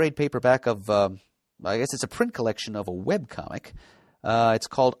 we have a trade paperback of I guess it's a print collection of a webcomic. It's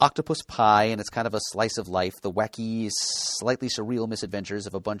called Octopus Pie, and it's kind of a slice of life, the wacky, slightly surreal misadventures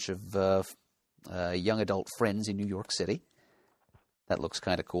of a bunch of young adult friends in New York City. That looks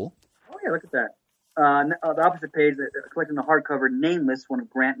kind of cool. Oh, yeah, look at that. The opposite page, collecting the hardcover Nameless, one of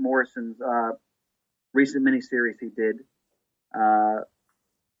Grant Morrison's recent miniseries he did.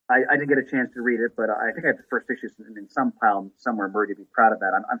 I didn't get a chance to read it, but I think I have the first issues in some pile somewhere. Birdie would be proud of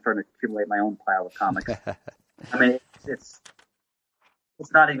that. I'm starting to accumulate my own pile of comics. I mean, it's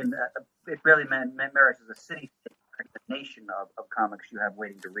not even it barely merits as a city, a nation of comics you have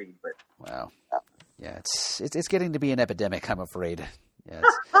waiting to read. But wow, yeah, it's getting to be an epidemic, I'm afraid. Yes,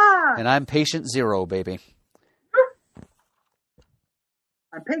 and I'm patient zero, baby.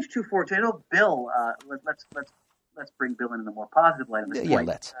 On page 214, I know Bill. Let's bring Bill in the more positive light on this point.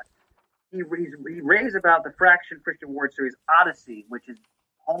 Let's. He raves about the Fraction Christian Ward series Odyssey, which is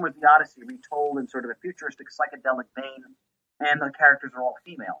Homer's The Odyssey retold in sort of a futuristic psychedelic vein, and the characters are all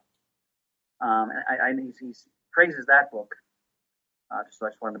female. And he praises that book. So I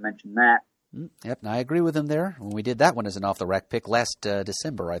just wanted to mention that. Yep, and I agree with him there. When we did that one as an off-the-rack pick last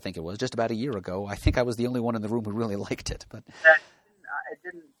December, I think it was, just about a year ago, I think I was the only one in the room who really liked it. But it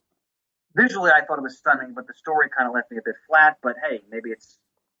didn't. Visually, I thought it was stunning, but the story kind of left me a bit flat. But hey, maybe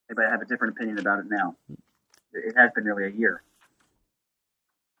I have a different opinion about it now. It has been nearly a year.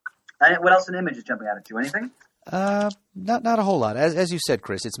 What else in Image is jumping out at you? Anything? Not a whole lot. As you said,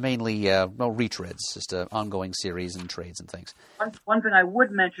 Chris, it's mainly retreads, just an ongoing series and trades and things. One thing I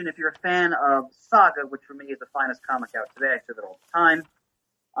would mention, if you're a fan of Saga, which for me is the finest comic out today, I say that all the time.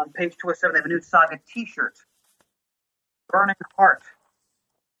 On page 207, they have a new Saga T-shirt, Burning Heart.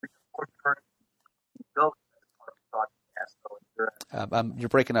 You're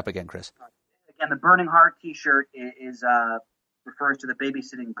breaking up again, Chris. Again, the Burning Heart T-shirt is refers to the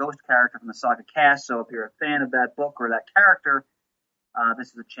babysitting ghost character from the Saga cast. So if you're a fan of that book or that character, this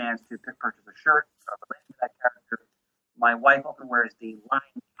is a chance to purchase a shirt related to that character. My wife often wears the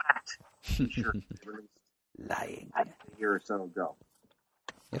Lying Cat T-shirt released a year or so ago.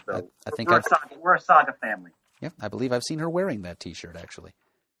 Yep, so I think we're a Saga family. Yep, I believe I've seen her wearing that T-shirt actually.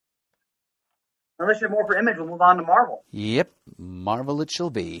 Unless you have more for Image, we'll move on to Marvel. Yep, Marvel it shall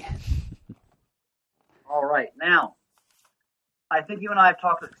be. All right, now, I think you and I have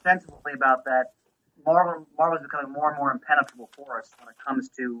talked extensively about that. Marvel is becoming more and more impenetrable for us when it comes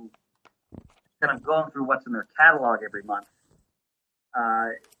to kind of going through what's in their catalog every month.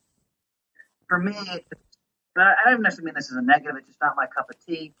 For me, I don't necessarily mean this is a negative. It's just not my cup of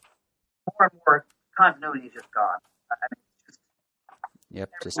tea. More and more continuity is just gone.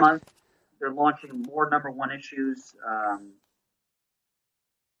 Every month they're launching more number one issues.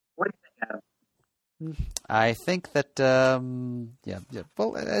 What do you think, Adam? I think that,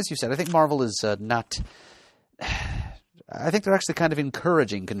 well, as you said, I think Marvel is not... I think they're actually kind of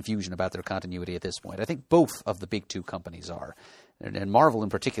encouraging confusion about their continuity at this point. I think both of the big two companies are. And Marvel in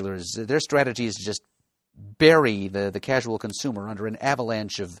particular, their strategy is to just bury the casual consumer under an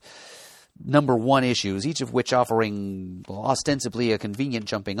avalanche of number one issues, each of which offering ostensibly a convenient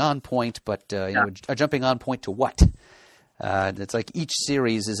jumping-on point, but a jumping-on point to what? It's like each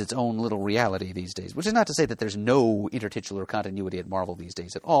series is its own little reality these days, which is not to say that there's no intertitular continuity at Marvel these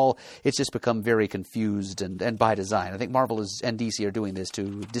days at all. It's just become very confused and by design. I think Marvel and DC are doing this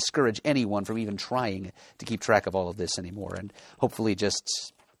to discourage anyone from even trying to keep track of all of this anymore, and hopefully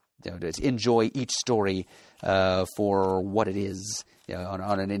just enjoy each story for what it is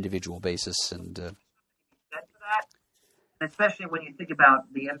on an individual basis. And especially when you think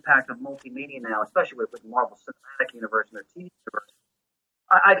about the impact of multimedia now, especially with Marvel Cinematic Universe and their TV universe,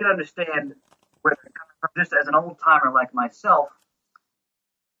 I can understand where they're coming from. Just as an old timer like myself,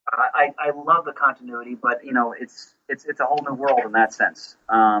 I love the continuity, but it's a whole new world in that sense.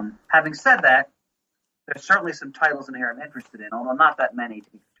 Having said that, there's certainly some titles in here I'm interested in, although not that many, to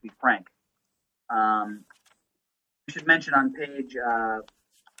be frank. We should mention on page. Sorry,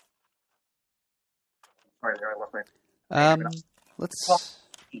 there I lost my. Let's.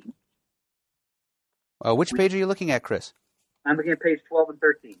 Which page are you looking at, Chris? I'm looking at page 12 and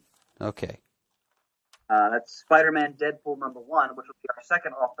 13. Okay. That's Spider-Man Deadpool #1, which will be our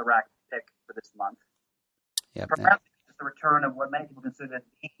second off-the-rack pick for this month. Yep. Perhaps it's the return of what many people consider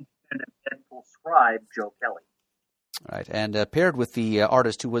the definitive Deadpool scribe, Joe Kelly. All right, and paired with the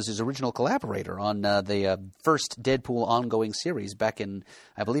artist who was his original collaborator on the first Deadpool ongoing series back in,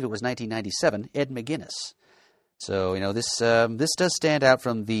 I believe it was 1997, Ed McGuinness. So, this does stand out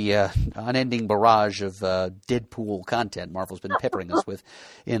from the unending barrage of Deadpool content Marvel's been peppering us with.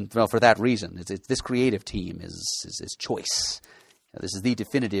 For that reason, this creative team is choice. This is the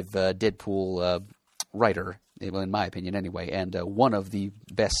definitive Deadpool writer, well, in my opinion anyway, and one of the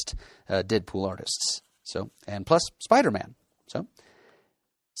best Deadpool artists. So, and plus Spider-Man. So,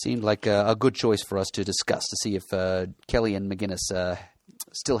 seemed like a good choice for us to discuss, to see if Kelly and McGinnis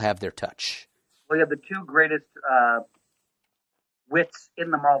still have their touch. Well, you have the two greatest wits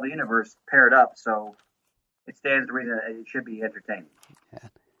in the Marvel Universe paired up, so it stands to reason that it should be entertaining. Yeah.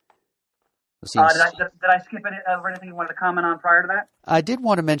 Did I skip anything you wanted to comment on prior to that? I did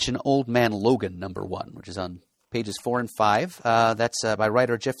want to mention Old Man Logan #1, which is on pages 4 and 5. That's by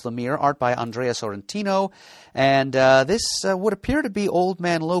writer Jeff Lemire, art by Andrea Sorrentino, and this would appear to be Old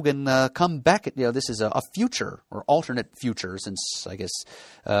Man Logan come back. This is a future or alternate future, since I guess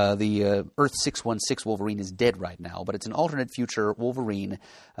the Earth 616 Wolverine is dead right now, but it's an alternate future Wolverine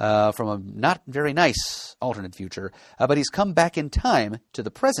from a not very nice alternate future. But he's come back in time to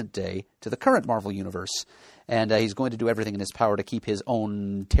the present day, to the current Marvel Universe, and he's going to do everything in his power to keep his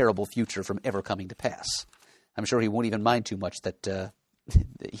own terrible future from ever coming to pass. I'm sure he won't even mind too much that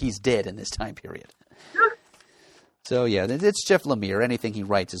he's dead in this time period. So, yeah, it's Jeff Lemire. Anything he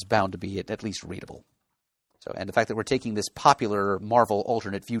writes is bound to be at least readable. So, and the fact that we're taking this popular Marvel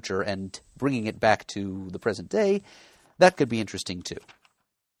alternate future and bringing it back to the present day, that could be interesting, too.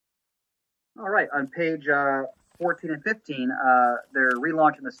 All right. On page 14 and 15, they're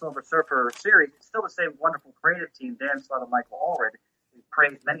relaunching the Silver Surfer series. It's still the same wonderful creative team, Dan Slott and Michael Allred, who's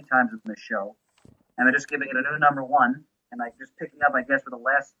praised many times in this show. And they're just giving it a new #1, and just picking up, I guess, where the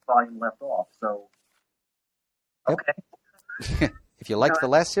last volume left off. So, okay. Yep. If you liked the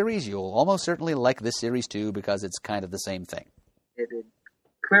last series, you'll almost certainly like this series too, because it's kind of the same thing. It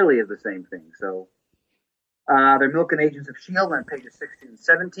clearly is the same thing. So, they're milking Agents of S.H.I.E.L.D. on pages 16 and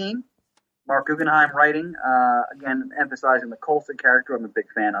 17. Mark Guggenheim writing, again, emphasizing the Coulson character I'm a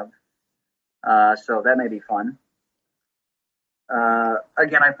big fan of. So that may be fun.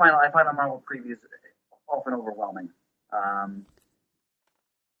 Again, I find the Marvel previews often overwhelming.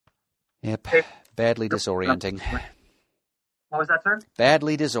 Yep, badly disorienting. What was that, sir?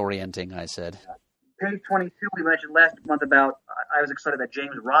 Badly disorienting, I said. Page 22, we mentioned last month about, I was excited that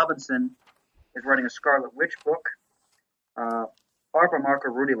James Robinson is writing a Scarlet Witch book. Art by Marco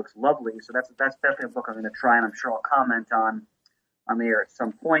Rudy looks lovely, so that's definitely a book I'm going to try, and I'm sure I'll comment on the air at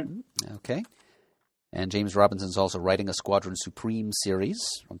some point. Okay. And James Robinson's also writing a Squadron Supreme series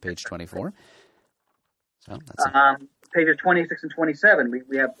on page 24. So that's pages 26 and 27,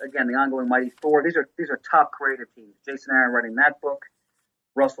 we have, again, the ongoing Mighty Thor. These are top creative teams. Jason Aaron writing that book,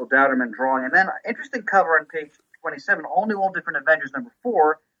 Russell Dowderman drawing, and then interesting cover on page 27, All New, All Different Avengers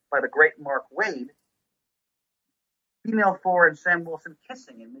 #4 by the great Mark Waid. Female Thor and Sam Wilson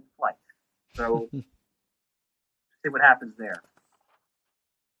kissing in mid-flight. So, see what happens there.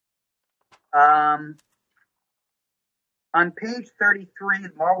 On page 33,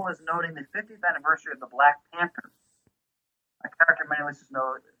 Marvel is noting the 50th anniversary of the Black Panther. A character many listeners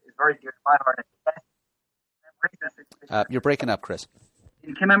know is very dear to my heart. You're breaking up, Chris.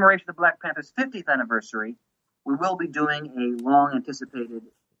 In commemoration of the Black Panther's 50th anniversary, we will be doing a long-anticipated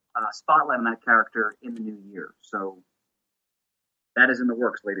spotlight on that character in the new year. So that is in the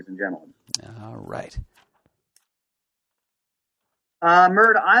works, ladies and gentlemen. All right.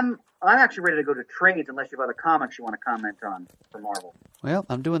 Murd, I'm actually ready to go to trades unless you have other comics you want to comment on for Marvel. Well,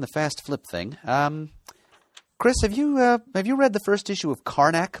 I'm doing the fast flip thing. Chris, have you read the first issue of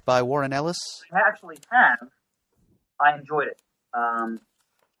Karnak by Warren Ellis? I actually have. I enjoyed it.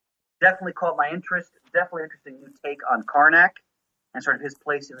 Definitely caught my interest. Definitely interesting new take on Karnak and sort of his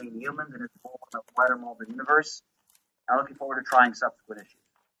place in the Inhumans and his role in the wider Marvel universe. I'm looking forward to trying subsequent issues.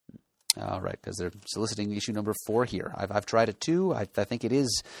 All right, because they're soliciting issue #4 here. I've tried it too. I think it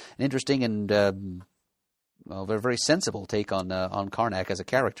is an interesting and very, very sensible take on Karnak as a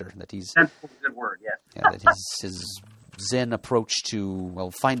character. That he's sensible is a good word, yes. Yeah, that his Zen approach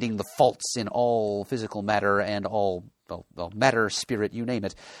to finding the faults in all physical matter and all matter, spirit, you name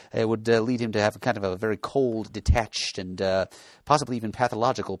it, it would lead him to have kind of a very cold, detached, and possibly even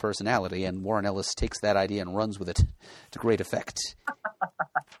pathological personality. And Warren Ellis takes that idea and runs with it to great effect.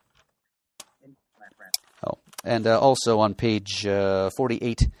 And also on page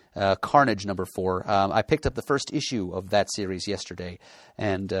 48, Carnage #4, I picked up the first issue of that series yesterday,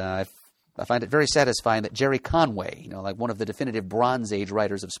 and I find it very satisfying that Jerry Conway, like one of the definitive Bronze Age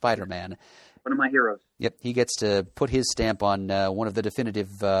writers of Spider-Man, one of my heroes. Yep, he gets to put his stamp on one of the definitive,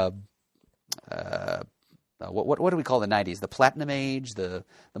 what do we call the 90s? The Platinum Age, the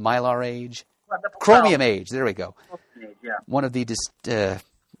Mylar Age? Chromium Age, there we go. Age, yeah. One of the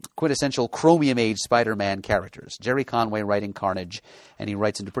quintessential Chromium Age Spider-Man characters. Jerry Conway writing Carnage, and he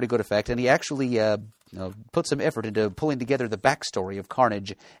writes into pretty good effect. And he actually put some effort into pulling together the backstory of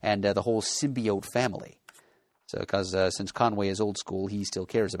Carnage and the whole symbiote family. So, because since Conway is old school, he still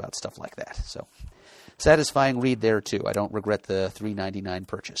cares about stuff like that. So, satisfying read there too. I don't regret the $3.99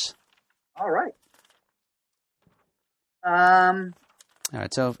 purchase. All right. All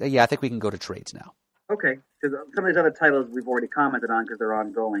right. So, yeah, I think we can go to trades now. Okay, because some of these other titles we've already commented on because they're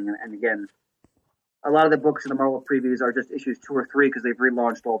ongoing, and again, a lot of the books in the Marvel previews are just issues 2 or 3 because they've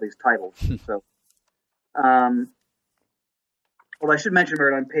relaunched all these titles. So, well, I should mention,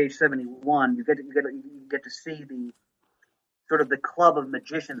 Merritt, on page 71, you get to see the sort of the club of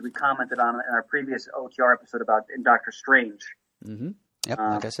magicians we commented on in our previous OTR episode about in Doctor Strange. Mm-hmm. Yep,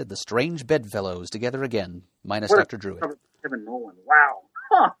 like I said, the strange bedfellows together again, minus Dr. Druid. Kevin Nolan, wow,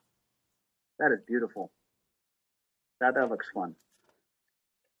 huh. That is beautiful. That looks fun.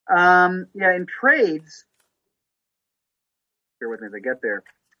 Yeah, in trades, bear with me as I get there.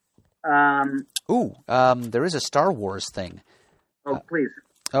 There is a Star Wars thing. Oh, please.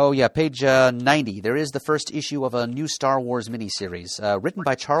 Oh, yeah, page 90. There is the first issue of a new Star Wars miniseries, written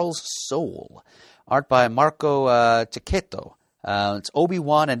by Charles Soule, art by Marco Cecchetto. It's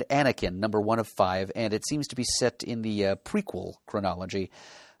Obi-Wan and Anakin, number 1 of 5, and it seems to be set in the prequel chronology.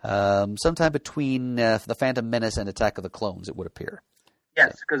 Sometime between The Phantom Menace and Attack of the Clones, it would appear.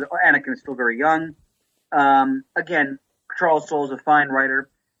 Yes, because Anakin is still very young. Again, Charles Soule is a fine writer,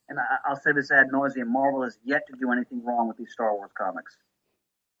 and I'll say this ad nauseum, Marvel has yet to do anything wrong with these Star Wars comics.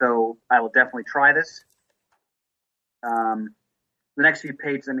 So I will definitely try this. The next few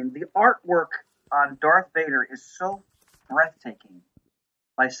pages, I mean, the artwork on Darth Vader is so breathtaking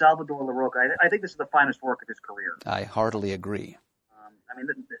by Salvador Larroca. I think this is the finest work of his career. I heartily agree. I mean,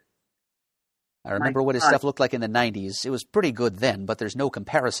 I remember what his stuff looked like in the 90s. It was pretty good then, but there's no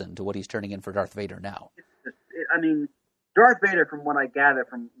comparison to what he's turning in for Darth Vader now. I mean, Darth Vader, from what I gather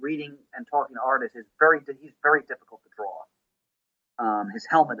from reading and talking to artists, he's very difficult to draw. His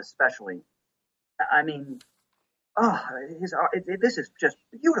helmet especially. I mean, this is just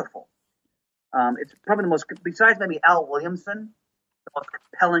beautiful. It's probably the most, besides maybe Al Williamson, the most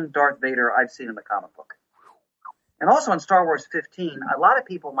compelling Darth Vader I've seen in the comic book. And also in Star Wars 15, a lot of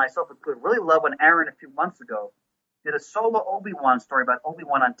people, myself included, really love when Aaron a few months ago did a solo Obi-Wan story about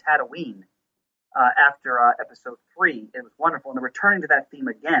Obi-Wan on Tatooine after episode 3. It was wonderful, and they're returning to that theme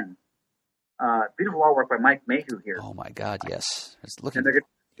again. Beautiful artwork by Mike Mayhew here. Oh my God, yes! And they're going to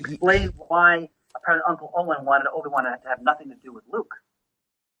explain why apparently Uncle Owen wanted Obi-Wan to have nothing to do with Luke.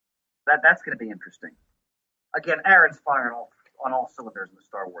 That's going to be interesting. Again, Aaron's firing on all cylinders in the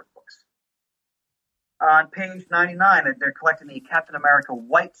Star Wars books. On page 99, they're collecting the Captain America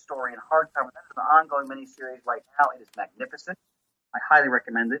White story in hardcover. That is an ongoing miniseries right now. It is magnificent. I highly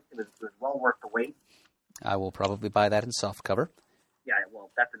recommend it. It was well worth the wait. I will probably buy that in softcover. Yeah, well,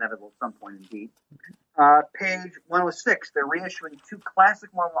 that's inevitable at some point, indeed. Page 106, they're reissuing 2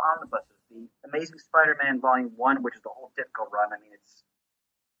 classic Marvel omnibuses. The Amazing Spider-Man Volume 1, which is the whole Ditko run. I mean,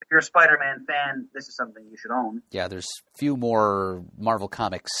 if you're a Spider-Man fan, this is something you should own. Yeah, there's few Marvel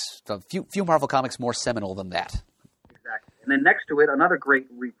comics more seminal than that. Exactly. And then next to it, another great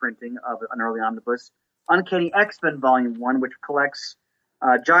reprinting of an early omnibus, Uncanny X-Men Volume 1, which collects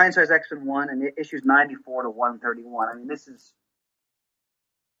Giant Size X-Men 1 and issues 94 to 131. I mean, this is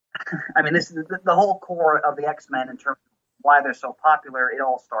the whole core of the X-Men in terms of why they're so popular. It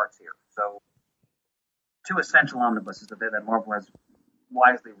all starts here. So 2 essential omnibuses that Marvel has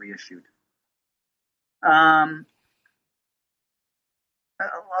wisely reissued. A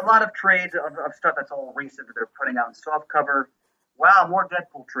lot of trades of stuff that's all recent that they're putting out in softcover. Wow, more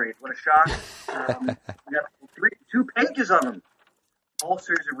Deadpool trades. What a shock. We got 2 pages of them. Whole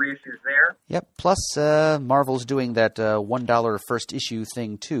series of reissues there. Yep, plus Marvel's doing that $1 first issue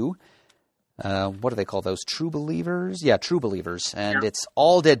thing too. What do they call those? True Believers? Yeah, True Believers. And It's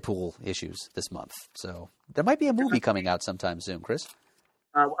all Deadpool issues this month. So there might be a movie coming out sometime soon, Chris.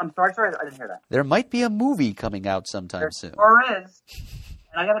 I'm sorry, I didn't hear that. There might be a movie coming out sometime soon. There is.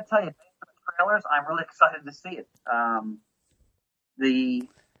 And I got to tell you, based on the trailers, I'm really excited to see it.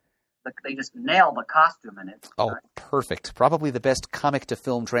 They just nailed the costume in it. Oh, perfect. Probably the best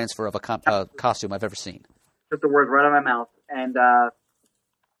comic-to-film transfer of a costume I've ever seen. Took the words right out of my mouth. And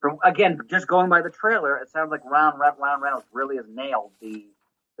again, just going by the trailer, it sounds like Ryan Reynolds really has nailed the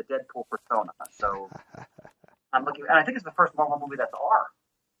Deadpool persona. So I'm looking, and I think it's the first Marvel movie that's R.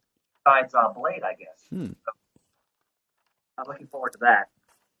 Besides Blade, I guess. So I'm looking forward to that.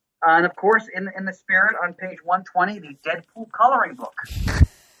 And of course, in the spirit, on page 120, the Deadpool coloring book.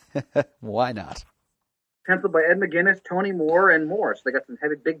 Why not? penciled by Ed McGuinness, Tony Moore, and more. So they got some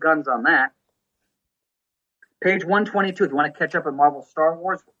heavy, big guns on that. Page 122, if you want to catch up on Marvel Star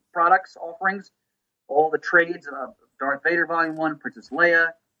Wars products, offerings, all the trades of Darth Vader Volume 1, Princess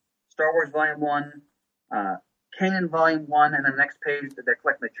Leia, Star Wars Volume 1, Kanan Volume 1, and then the next page, they're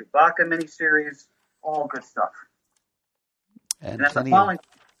collecting the Chewbacca miniseries, all good stuff. And that's the following.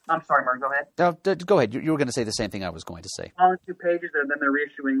 I'm sorry, Mark, go ahead. Go ahead. You were going to say the same thing I was going to say. Following 2 pages, and then they're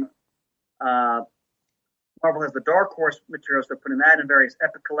reissuing. Marvel has the Dark Horse materials. They're putting that in various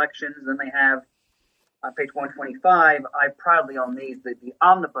Epic collections. Then they have, on page 125, I proudly own these, the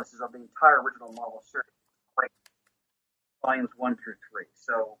omnibuses of the entire original Marvel series, volumes 1 through 3.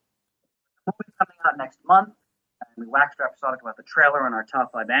 So, the movie's coming out next month, and we waxed rhapsodic about the trailer on our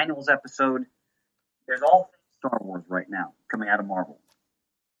Top 5 Annuals episode. There's all things Star Wars right now coming out of Marvel.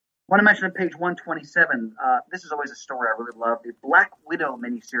 I want to mention on page 127, this is always a story I really love, the Black Widow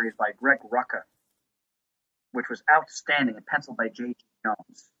miniseries by Greg Rucka, which was outstanding and penciled by J.G.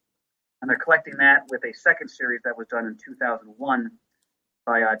 Jones. And they're collecting that with a second series that was done in 2001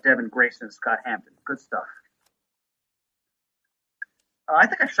 by Devin Grayson and Scott Hampton. Good stuff. I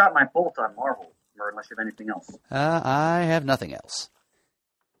think I shot my bolt on Marvel, unless you have anything else. I have nothing else.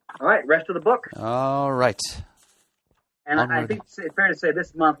 All right, rest of the book. All right. And I think it's fair to say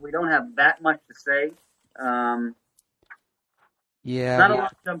this month we don't have that much to say. Not a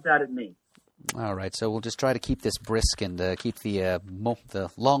lot jumped out at me. All right, so we'll just try to keep this brisk and keep the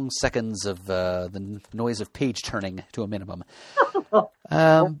long seconds of the noise of page turning to a minimum. Page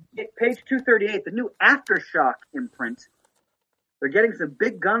 238, the new Aftershock imprint. They're getting some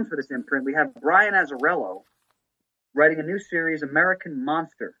big guns for this imprint. We have Brian Azzarello writing a new series, American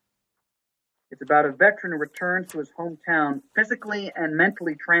Monster. It's about a veteran who returns to his hometown physically and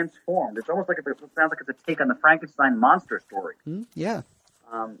mentally transformed. It's almost like it sounds like it's a take on the Frankenstein monster story. Yeah.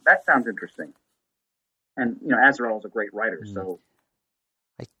 That sounds interesting. And, Azzarello's a great writer, so...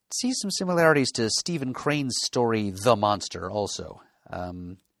 I see some similarities to Stephen Crane's story, The Monster, also.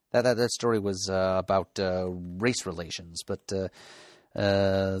 That story was about race relations, but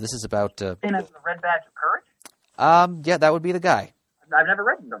this is about... And as the Red Badge of Courage? Yeah, that would be the guy. I've never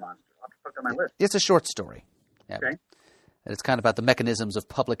read The Monster. I'll put it on my list. It's a short story. Yeah. Okay. And it's kind of about the mechanisms of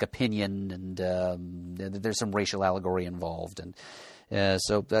public opinion, and there's some racial allegory involved. And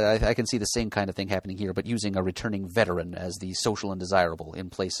so I can see the same kind of thing happening here, but using a returning veteran as the social and desirable in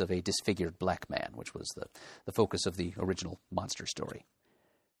place of a disfigured black man, which was the focus of the original monster story.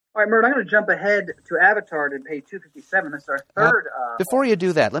 All right, Mert, I'm going to jump ahead to Avatar to page 257. This is our third... Before you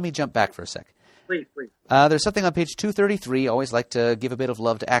do that, let me jump back for a sec. Please, please. There's something on page 233. I always like to give a bit of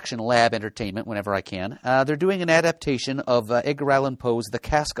love to Action Lab Entertainment whenever I can. They're doing an adaptation of Edgar Allan Poe's The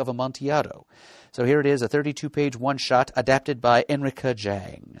Cask of Amontillado. So here it is, a 32-page one-shot adapted by Enrica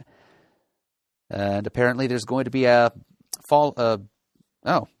Jang. And apparently there's going to be they're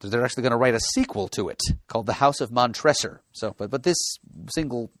actually going to write a sequel to it called The House of Montresor. So, but this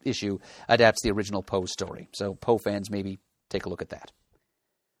single issue adapts the original Poe story. So Poe fans maybe take a look at that.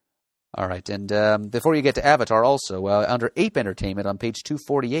 All right, and before you get to Avatar also, under Ape Entertainment on page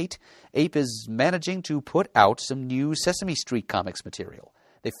 248, Ape is managing to put out some new Sesame Street comics material.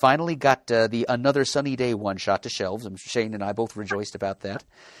 They finally got the Another Sunny Day one-shot to shelves. Shane and I both rejoiced about that.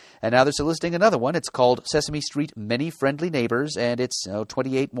 And now they're soliciting another one. It's called Sesame Street Many Friendly Neighbors, and it's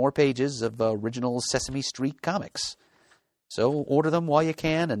 28 more pages of original Sesame Street comics. So order them while you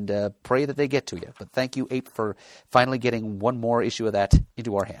can and pray that they get to you. But thank you, Ape, for finally getting one more issue of that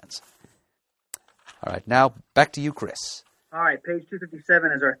into our hands. All right, now back to you, Chris. All right, page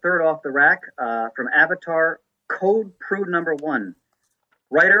 257 is our third off the rack from Avatar, Code Prude number 1.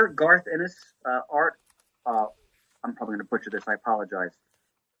 Writer, Garth Ennis, art, I'm probably going to butcher this, I apologize.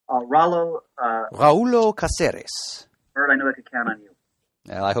 Raulo Caceres. Bert, I know I could count on you.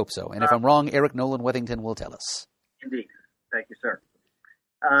 Well, I hope so. And if I'm wrong, Eric Nolan Weddington will tell us. Indeed. Thank you, sir.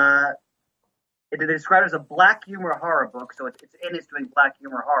 They describe it as a black humor horror book, so it's doing black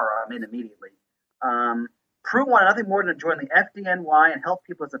humor horror. I'm in immediately. Prue wanted nothing more than to join the FDNY and help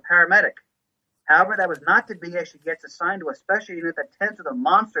people as a paramedic. However, that was not to be, as she gets assigned to a special unit that tends to the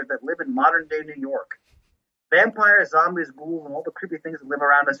monsters that live in modern-day New York. Vampires, zombies, ghouls, and all the creepy things that live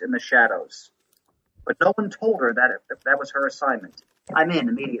around us in the shadows. But no one told her that was her assignment. I'm in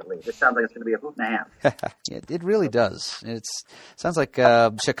immediately. This sounds like it's going to be a hoot and a half. It really does. It sounds like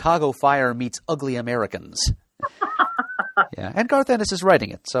Chicago Fire meets Ugly Americans. Yeah, and Garth Ennis is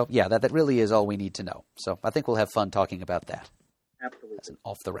writing it. So, yeah, that really is all we need to know. So I think we'll have fun talking about that. Absolutely. That's an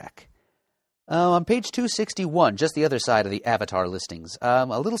off the rack. On page 261, just the other side of the Avatar listings, a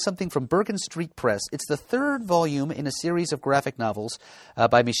little something from Bergen Street Press. It's the third volume in a series of graphic novels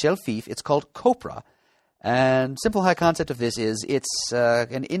by Michel Fiffe. It's called Copra, And simple high concept of this is it's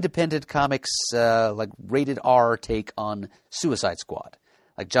an independent comics, like rated R take on Suicide Squad.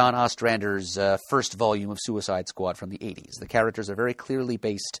 Like John Ostrander's first volume of Suicide Squad from the 80s. The characters are very clearly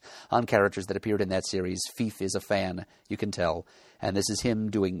based on characters that appeared in that series. Fief is a fan, you can tell. And this is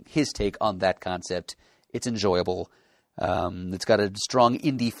him doing his take on that concept. It's enjoyable. It's got a strong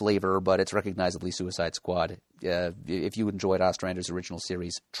indie flavor, but it's recognizably Suicide Squad. If you enjoyed Ostrander's original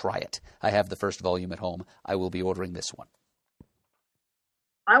series, try it. I have the first volume at home. I will be ordering this one.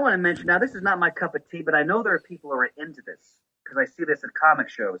 I want to mention, now this is not my cup of tea, but I know there are people who are into this, because I see this at comic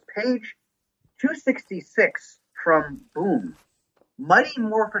shows. Page 266 from Boom. Mighty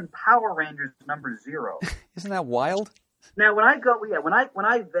Morphin Power Rangers #0. Isn't that wild? Now, when I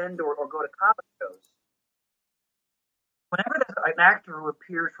vend or go to comic shows, whenever there's an actor who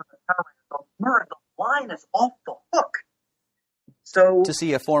appears from the Power Rangers, the line is off the hook. So to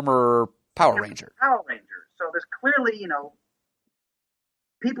see a former Power Ranger. So there's clearly,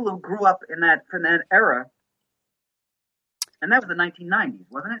 people who grew up from that era. And that was the 1990s,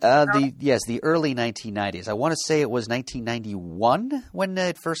 wasn't it? The early 1990s. I want to say it was 1991 when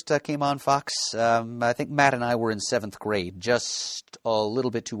it first came on Fox. I think Matt and I were in 7th grade, just a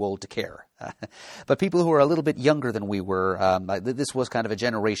little bit too old to care. But people who are a little bit younger than we were, this was kind of a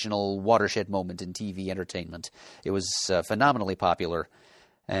generational watershed moment in TV entertainment. It was phenomenally popular.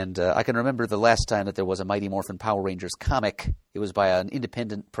 And I can remember the last time that there was a Mighty Morphin Power Rangers comic. It was by an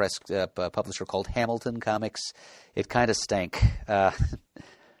independent press publisher called Hamilton Comics. It kind of stank.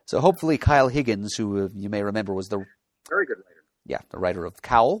 So hopefully Kyle Higgins, who you may remember was the... Very good writer. Yeah, the writer of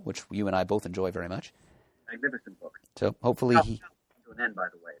Cowl, which you and I both enjoy very much. Magnificent book. So hopefully he... To an end, by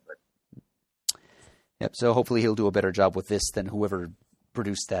the way, but... Yep, so hopefully he'll do a better job with this than whoever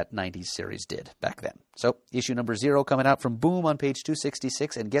produced that 90s series did back then. So, issue #0 coming out from Boom on page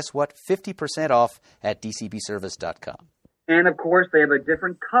 266, and guess what? 50% off at dcbservice.com. And, of course, they have a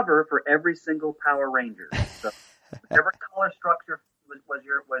different cover for every single Power Ranger. So, whichever color structure was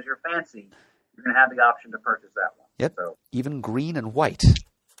your fancy, you're going to have the option to purchase that one. Yep, so, even green and white.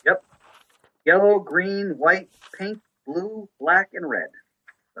 Yep. Yellow, green, white, pink, blue, black, and red.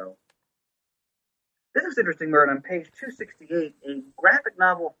 So... This is interesting, Mert. On page 268, a graphic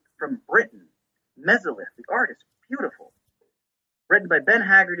novel from Britain, Mesolith. The art is beautiful. Written by Ben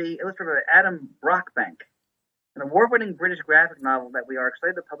Haggerty, illustrated by Adam Brockbank. An award-winning British graphic novel that we are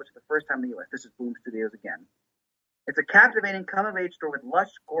excited to publish for the first time in the U.S. This is Boom Studios again. It's a captivating coming-of-age story with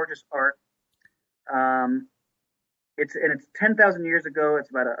lush, gorgeous art. It's 10,000 years ago. It's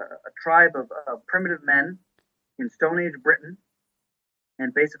about a tribe of primitive men in Stone Age Britain,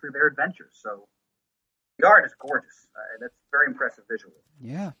 and basically their adventures. So... the art is gorgeous. That's very impressive visually.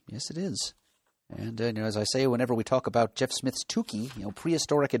 Yeah, yes it is. And as I say, whenever we talk about Jeff Smith's Tukey,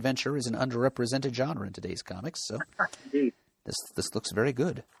 prehistoric adventure is an underrepresented genre in today's comics. So indeed, this looks very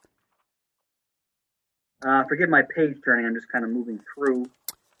good. Forgive my page turning. I'm just kind of moving through.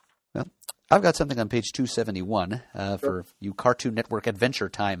 Well, I've got something on page 271 for you Cartoon Network Adventure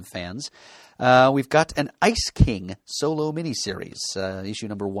Time fans. We've got an Ice King solo miniseries, issue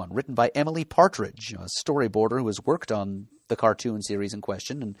 #1, written by Emily Partridge, a storyboarder who has worked on the cartoon series in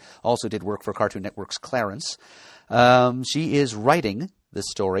question and also did work for Cartoon Network's Clarence. She is writing the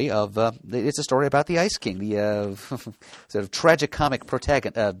story of, it's a story about the Ice King, the sort of tragicomic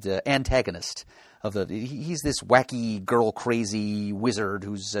antagonist. He's this wacky, girl-crazy wizard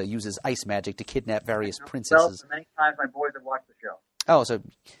who uses ice magic to kidnap various princesses. Many times my boys have watched the show. Oh, so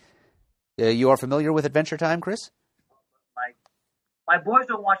you are familiar with Adventure Time, Chris? My boys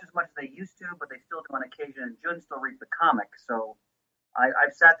don't watch as much as they used to, but they still do on occasion, and June still reads the comic. So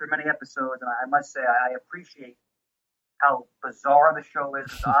I've sat through many episodes, and I must say I appreciate how bizarre the show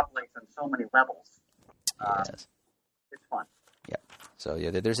is. It operates on so many levels. Yes. It's fun. Yeah. So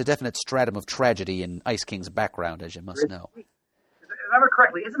there's a definite stratum of tragedy in Ice King's background, as you must know. If I remember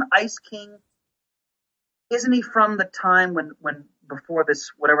correctly, isn't he from the time when before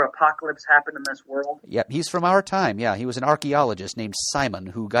this whatever apocalypse happened in this world? Yeah, he's from our time. Yeah, he was an archaeologist named Simon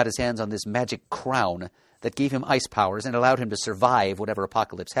who got his hands on this magic crown that gave him ice powers and allowed him to survive whatever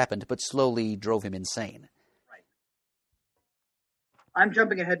apocalypse happened, but slowly drove him insane. Right. I'm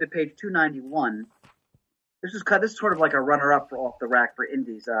jumping ahead to page 291. This is sort of like a runner-up for Off the Rack for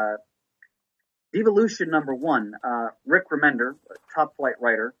indies. Devolution #1, Rick Remender, top flight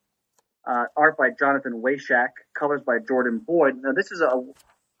writer. Art by Jonathan Wayshak, colors by Jordan Boyd. Now, this is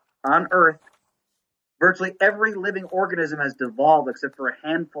on Earth, virtually every living organism has devolved except for a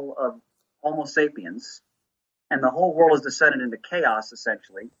handful of Homo sapiens, and the whole world is descended into chaos,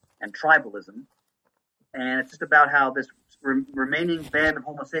 essentially, and tribalism. And it's just about how this remaining band of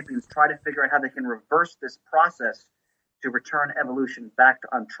Homo sapiens try to figure out how they can reverse this process to return evolution back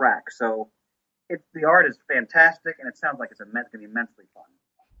on track. So the art is fantastic, and it sounds like it's going to be immensely fun.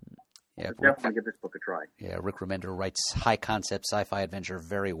 Yeah, So definitely give this book a try. Yeah, Rick Remender writes high-concept sci-fi adventure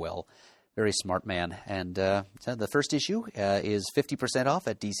very well. Very smart man. And so the first issue is 50% off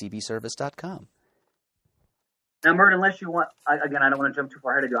at dcbservice.com. Now, Mert, unless you want, I don't want to jump too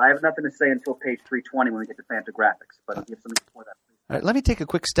far ahead of you. I have nothing to say until page 320 when we get to Fantagraphics, but if you have something before that, please. All right, let me take a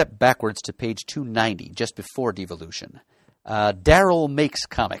quick step backwards to page 290, just before Devolution. Daryl Makes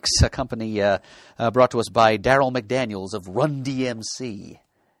Comics, a company brought to us by Daryl McDaniels of Run DMC.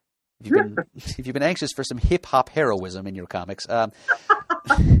 If you've been anxious for some hip-hop heroism in your comics,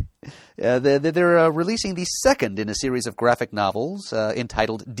 they're releasing the second in a series of graphic novels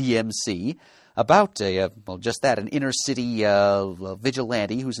entitled DMC, about an inner-city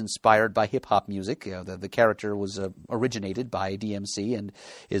vigilante who's inspired by hip-hop music. The character was originated by DMC and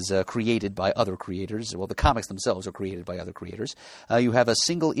is created by other creators. Well, the comics themselves are created by other creators. You have a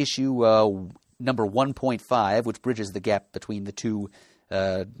single issue, number 1.5, which bridges the gap between the two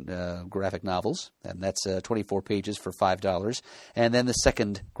graphic novels, and that's 24 pages for $5. And then the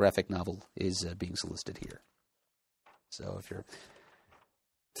second graphic novel is being solicited here. So if you're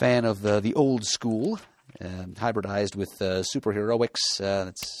a fan of the old school, hybridized with superheroics,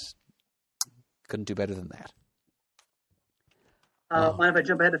 that's couldn't do better than that. Mind if I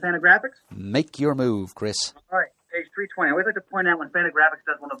jump ahead to Fantagraphics? Make your move, Chris. All right, page 320. I always like to point out when Fantagraphics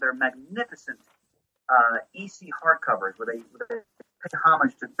does one of their magnificent EC hardcovers, where they pay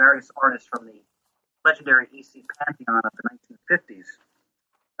homage to various artists from the legendary EC pantheon of the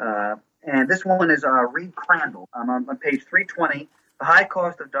 1950s. And this one is Reed Crandall. On page 320, The High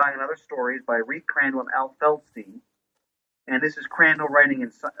Cost of Dying and Other Stories by Reed Crandall and Al Feldstein. And this is Crandall writing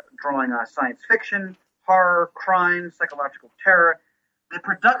and drawing science fiction, horror, crime, psychological terror. The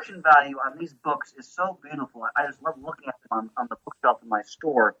production value on these books is so beautiful. I just love looking at them on the bookshelf in my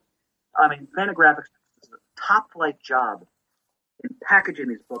store. I mean, Fantagraphics does a top-flight job in packaging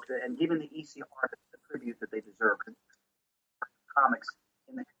these books and giving the EC artists the tribute that they deserve. Comics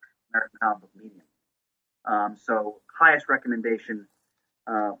in the American comic book medium. So, highest recommendation.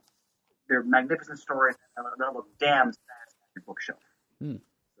 They're magnificent stories. They'll look damn sad on your bookshelf.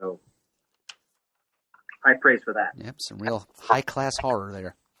 So, high praise for that. Yep, some real high-class horror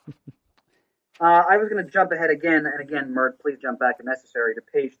there. I was going to jump ahead again, and again, Mert, please jump back if necessary, to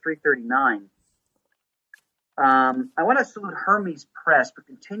page 339. I want to salute Hermes Press for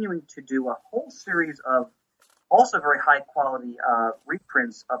continuing to do a whole series of also very high-quality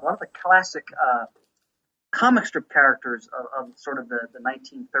reprints of a lot of the classic comic strip characters of sort of the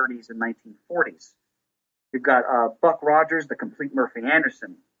 1930s and 1940s. You've got Buck Rogers, the complete Murphy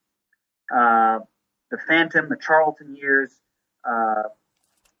Anderson, the Phantom, the Charlton years,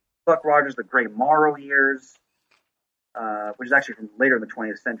 Buck Rogers, the Gray Morrow years, which is actually from later in the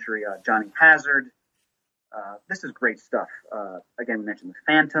 20th century, Johnny Hazard. This is great stuff. Again, we mentioned the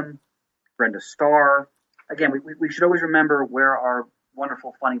Phantom, Brenda Starr. Again, we should always remember where our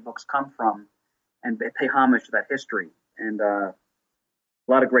wonderful, funny books come from and pay homage to that history. And a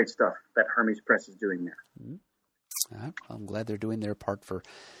lot of great stuff that Hermes Press is doing there. Mm-hmm. I'm glad they're doing their part for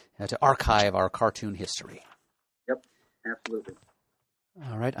to archive our cartoon history. Yep, absolutely.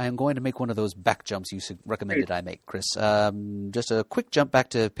 All right, I am going to make one of those back jumps you recommended I make, Chris. Just a quick jump back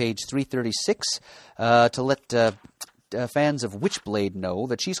to page 336 to let fans of Witchblade know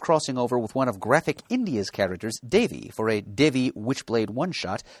that she's crossing over with one of Graphic India's characters, Devi, for a Devi Witchblade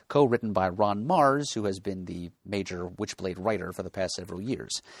one-shot, co-written by Ron Mars, who has been the major Witchblade writer for the past several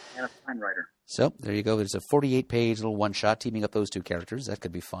years. And a fine writer. So, there you go. There's a 48-page little one-shot teaming up those two characters. That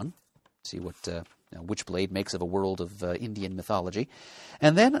could be fun. See what Witchblade makes of a world of Indian mythology.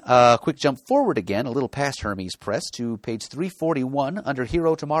 And then a quick jump forward again, a little past Hermes Press, to page 341 under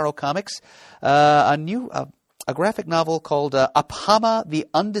Hero Tomorrow Comics, a graphic novel called Apama the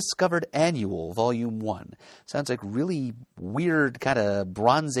Undiscovered Annual, Volume 1. Sounds like really weird kind of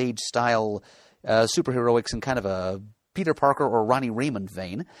Bronze Age style superheroics in kind of a Peter Parker or Ronnie Raymond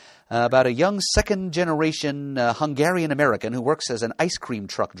vein, about a young second-generation Hungarian-American who works as an ice cream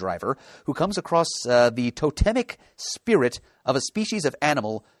truck driver who comes across the totemic spirit of a species of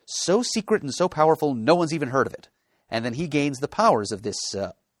animal so secret and so powerful no one's even heard of it. And then he gains the powers of this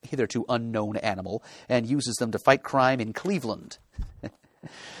hitherto unknown animal and uses them to fight crime in Cleveland.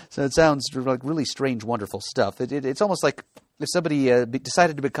 So it sounds like really strange, wonderful stuff. It's almost like if somebody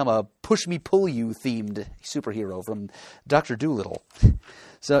decided to become a push-me-pull-you themed superhero from Dr. Dolittle.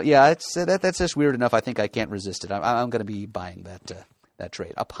 So yeah, that's just weird enough. I think I can't resist it. I'm going to be buying that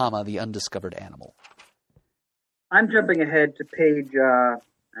trade. Apama, the Undiscovered Animal. I'm jumping ahead to page.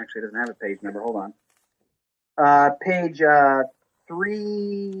 Actually, it doesn't have a page number. Hold on. Page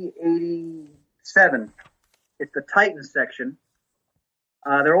 387. It's the Titans section.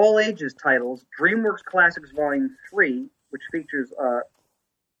 They're all ages titles. DreamWorks Classics Volume 3, which features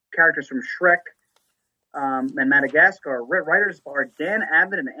characters from Shrek and Madagascar. Writers are Dan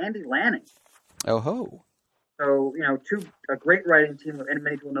Abbott and Andy Lanning. Oh ho! So a great writing team, and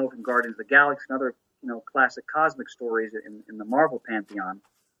many people know from Guardians of the Galaxy and other classic cosmic stories in the Marvel pantheon.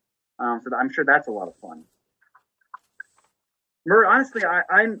 So I'm sure that's a lot of fun. Murr, honestly,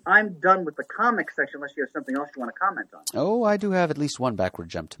 I'm done with the comic section unless you have something else you want to comment on. Oh, I do have at least one backward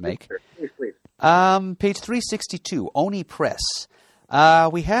jump to make. Please. Page 362, Oni Press.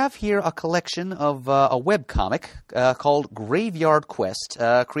 We have here a collection of a webcomic called Graveyard Quest,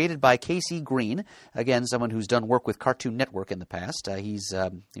 created by Casey Green. Again, someone who's done work with Cartoon Network in the past. He's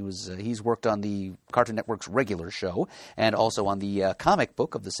worked on the Cartoon Network's regular show and also on the comic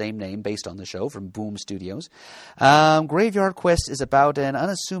book of the same name based on the show from Boom Studios. Graveyard Quest is about an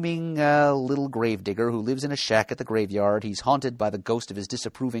unassuming little gravedigger who lives in a shack at the graveyard. He's haunted by the ghost of his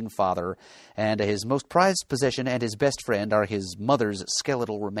disapproving father, and his most prized possession and his best friend are his mother's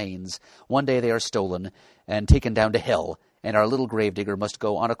skeletal remains. One day they are stolen and taken down to hell, and our little gravedigger must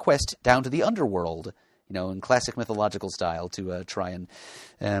go on a quest down to the underworld, in classic mythological style, to try and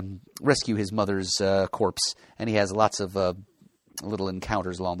rescue his mother's corpse. And he has lots of little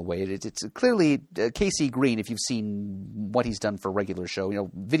encounters along the way. It's clearly Casey Green, if you've seen what he's done for a regular show,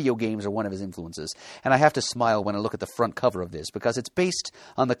 video games are one of his influences. And I have to smile when I look at the front cover of this, because it's based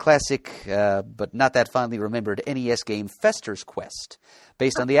on the classic, but not that fondly remembered NES game Fester's Quest,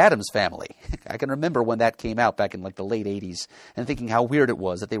 based on the Addams Family. I can remember when that came out back in the late 80s and thinking how weird it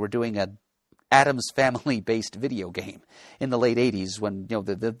was that they were doing a Addams Family-based video game in the late 80s when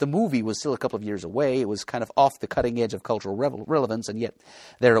the movie was still a couple of years away. It was kind of off the cutting edge of cultural relevance, and yet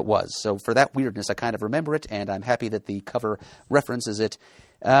there it was. So for that weirdness, I kind of remember it, and I'm happy that the cover references it.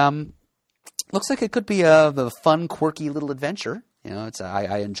 Looks like it could be a fun, quirky little adventure.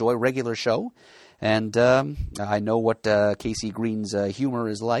 I enjoy regular show, and I know what Casey Green's humor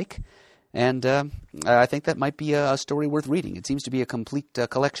is like. And I think that might be a story worth reading. It seems to be a complete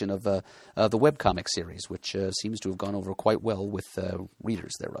collection of the webcomic series, which seems to have gone over quite well with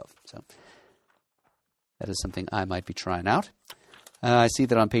readers thereof. So that is something I might be trying out. I see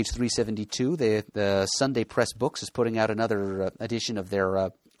that on page 372, the Sunday Press Books is putting out another edition of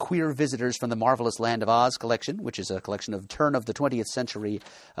their Queer Visitors from the Marvelous Land of Oz collection, which is a collection of turn of the 20th century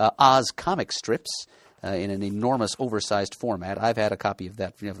Oz comic strips. In an enormous, oversized format. I've had a copy of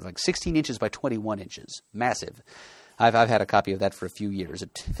that, 16 inches by 21 inches. Massive. I've had a copy of that for a few years.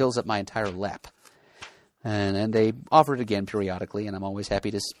 It fills up my entire lap. And they offer it again periodically, and I'm always happy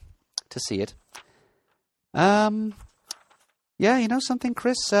to see it. Yeah, something,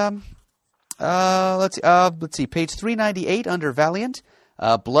 Chris? Let's see, page 398 under Valiant.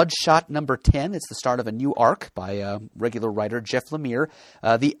 Bloodshot number 10. It's the start of a new arc by regular writer Jeff Lemire,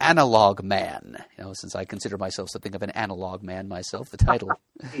 The Analog Man. Since I consider myself something of an analog man myself, the title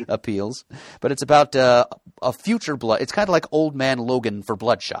appeals. But it's about a future blood. It's kind of like Old Man Logan for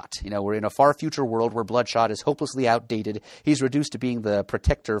Bloodshot. We're in a far future world where Bloodshot is hopelessly outdated. He's reduced to being the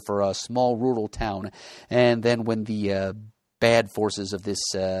protector for a small rural town. And then when the bad forces of this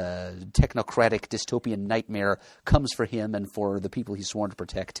technocratic dystopian nightmare comes for him and for the people he's sworn to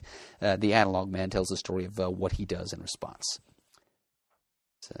protect, the Analog Man tells the story of what he does in response.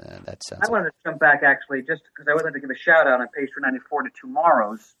 That sounds. I wanted to jump back, actually, just because I would like to give a shout-out on page 294 to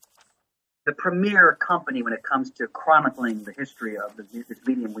Tomorrow's, the premier company when it comes to chronicling the history of this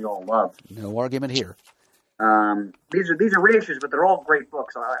medium we all love. No argument here. These are reissues, but they're all great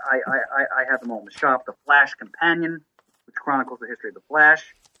books. I have them all in the shop. The Flash Companion, which chronicles the history of the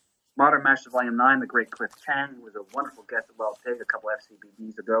Flash. Modern Masters Volume 9, the great Cliff Chang, who was a wonderful guest at Wild Pig a couple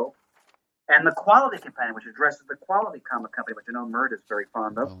FCBDs ago. And the Quality Companion, which addresses the Quality Comic Company, which I know Murd is very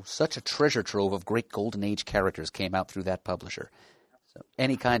fond of. Oh, such a treasure trove of great Golden Age characters came out through that publisher. So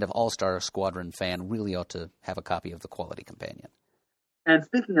any kind of All-Star Squadron fan really ought to have a copy of the Quality Companion. And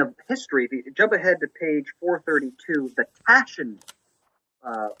speaking of history, if you jump ahead to page 432, the Taschen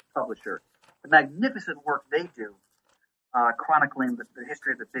publisher, the magnificent work they do, chronicling the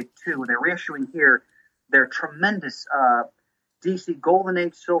history of the Big Two. They're reissuing here their tremendous DC Golden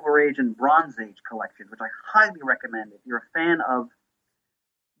Age, Silver Age, and Bronze Age collection, which I highly recommend. If you're a fan of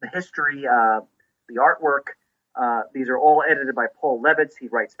the history, the artwork, these are all edited by Paul Levitz. He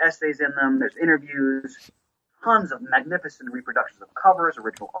writes essays in them. There's interviews, tons of magnificent reproductions of covers,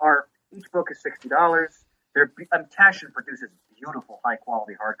 original art. Each book is $60. Taschen produces beautiful,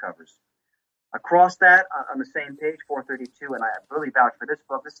 high-quality hardcovers. Across that, on the same page, 432, and I really vouch for this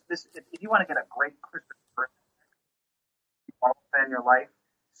book. This, if you want to get a great Christmas birthday Marvel fan in your life,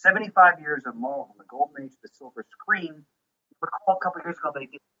 75 years of Marvel from the golden age to the silver screen. You recall a couple of years ago they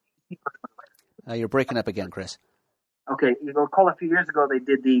did. You're breaking up again, Chris. Okay, you recall a few years ago they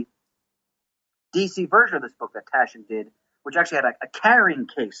did the DC version of this book that Taschen did, which actually had a carrying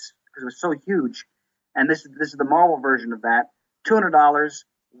case because it was so huge. And this is the Marvel version of that. $200,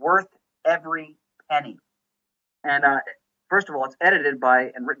 worth every penny. And first of all, it's edited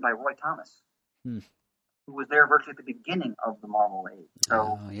by and written by Roy Thomas, who was there virtually at the beginning of the Marvel age.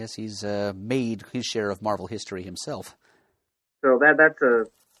 So yes, he's made his share of Marvel history himself. So that's a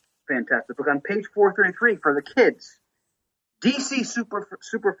fantastic book. On page 433 for the kids, DC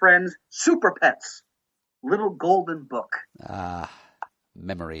Super Friends Super Pets, Little Golden Book.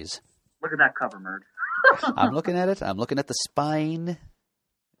 Memories. Look at that cover, Merd. I'm looking at it. I'm looking at the spine.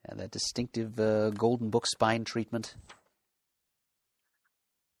 That distinctive golden book spine treatment.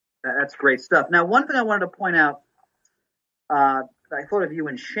 That's great stuff. Now, one thing I wanted to point out, I thought of you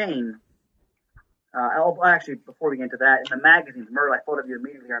and Shane. Actually, before we get into that, in the magazines, Merd, I thought of you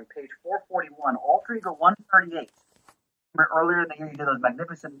immediately on page 441, Alter Ego 138. Earlier in the year, you did those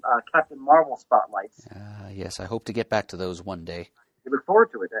magnificent Captain Marvel spotlights. Yes, I hope to get back to those one day. We look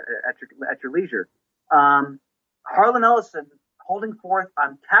forward to it at your leisure. Harlan Ellison holding forth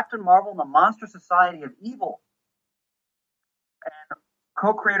on Captain Marvel and the Monster Society of Evil. And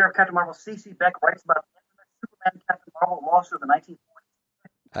co-creator of Captain Marvel, C.C. Beck, writes about the infamous Superman Captain Marvel lawsuit of the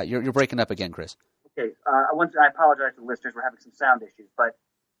 1940s. You're breaking up again, Chris. Okay, I apologize to the listeners. We're having some sound issues. But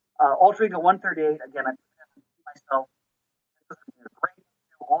Alter Ego 138, again, I myself, this is a great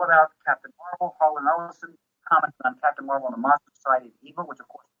issue all about Captain Marvel. Harlan Ellison commented on Captain Marvel and the Monster Society of Evil, which, of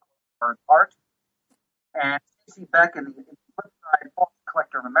course, is the third part. And C.C. Beck in the Flipside False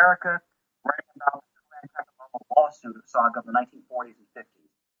Collector of America, writing about the Superman Captain Marvel lawsuit saga of the 1940s and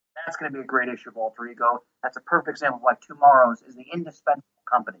 50s. That's going to be a great issue of Alter Ego. That's a perfect example of why Tomorrow's is the indispensable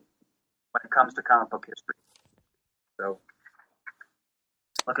company when it comes to comic book history. So,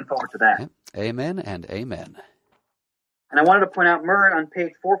 looking forward to that. Amen and amen. And I wanted to point out, Murray, on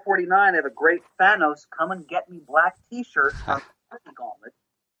page 449, they have a great Thanos Come and Get Me Black t-shirt on the Gauntlet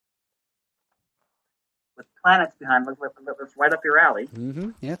with planets behind. That's right up your alley.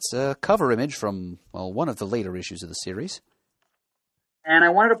 Mm-hmm. Yeah, it's a cover image from, one of the later issues of the series. And I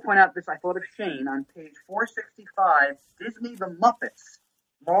wanted to point out this, I thought of Shane, on page 465, Disney The Muppets,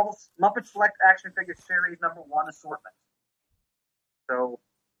 Marvel's Muppet Select Action Figure Series #1 assortment. So,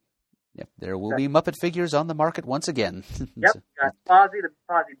 yep, there will be Muppet figures on the market once again. Yep, got Fozzie, the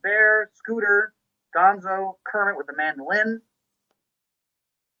Fozzie Bear, Scooter, Gonzo, Kermit with the mandolin,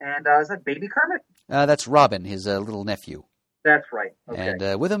 and is that Baby Kermit? That's Robin, his little nephew. That's right. Okay.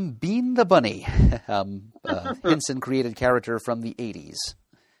 And with him, Bean the Bunny, Henson-created character from the 80s.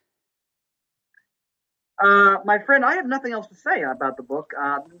 My friend, I have nothing else to say about the book.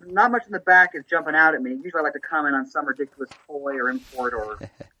 Not much in the back is jumping out at me. Usually I like to comment on some ridiculous toy or import or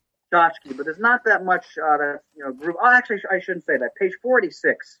tchotchke, but there's not that much that's, group. Oh, actually, I shouldn't say that. Page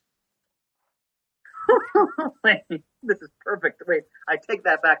 46. Wait, this is perfect. Wait, I take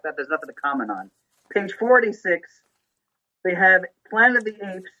that back. That there's nothing to comment on. Page 46. They have Planet of the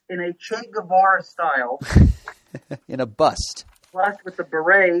Apes in a Che Guevara style. In a bust. Plus with the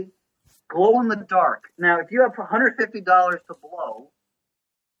beret, glow in the dark. Now, if you have $150 to blow,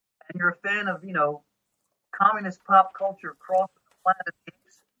 and you're a fan of, communist pop culture cross with the Planet of the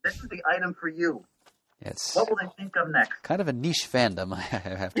Apes, this is the item for you. What will they think of next? Kind of a niche fandom, I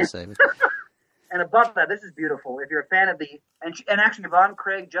have to say. And above that, this is beautiful. If you're a fan of the... And actually, Yvonne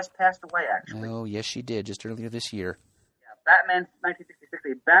Craig just passed away, actually. Oh, yes, she did, just earlier this year. Batman 1966,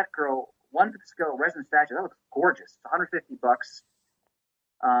 a Batgirl 1/5 scale resin statue. That looks gorgeous. It's $150.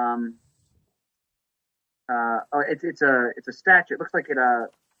 It's a statue. It looks like it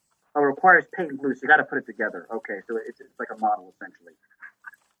requires paint and glue, so you got to put it together. Okay, so it's like a model essentially.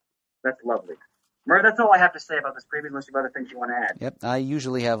 That's lovely. Murray, that's all I have to say about this preview, unless you have other things you want to add. Yep, I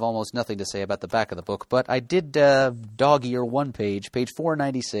usually have almost nothing to say about the back of the book, but I did dog-ear one page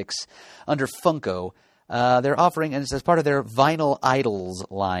 496, under Funko. They're offering, and it's as part of their Vinyl Idols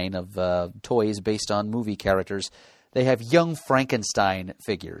line of toys based on movie characters, they have Young Frankenstein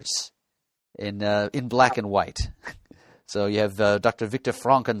figures in black and white. So you have Dr. Victor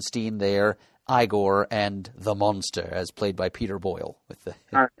Frankenstein there, Igor, and the Monster, as played by Peter Boyle. That's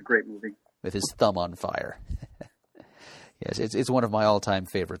a great movie. With his thumb on fire. Yes, it's one of my all-time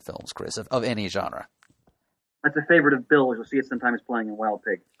favorite films, Chris, of any genre. That's a favorite of Bill's. You'll see it sometimes playing in Wild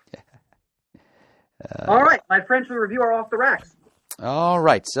Pig. All right, my friends for the review are off the racks. All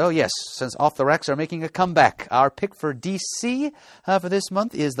right. So, yes, since Off the Racks are making a comeback, our pick for DC for this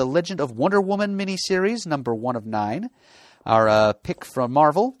month is The Legend of Wonder Woman miniseries, number 1 of 9. Our pick from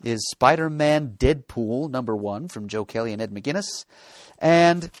Marvel is Spider-Man Deadpool, number 1, from Joe Kelly and Ed McGuinness.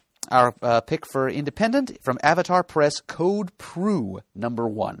 And our pick for Independent from Avatar Press, Code Prue, number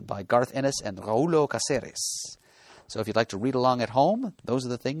 1, by Garth Ennis and Raulo Caceres. So if you'd like to read along at home, those are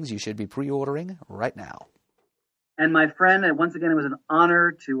the things you should be pre-ordering right now. And my friend, once again, it was an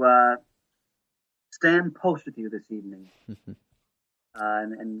honor to stand post with you this evening,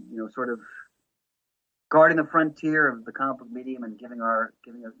 and sort of guarding the frontier of the comic book medium and giving our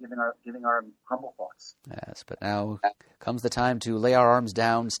humble thoughts. Yes, but now comes the time to lay our arms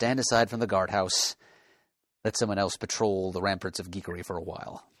down, stand aside from the guardhouse, let someone else patrol the ramparts of geekery for a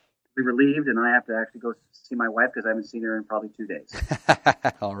while. Be relieved, and I have to actually go see my wife because I haven't seen her in probably 2 days.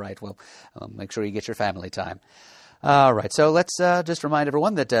 All right, well, make sure you get your family time. All right, so let's just remind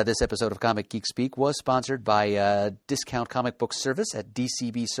everyone that this episode of Comic Geek Speak was sponsored by Discount Comic Book Service at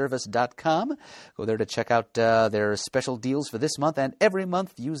dcbservice.com. Go there to check out their special deals for this month and every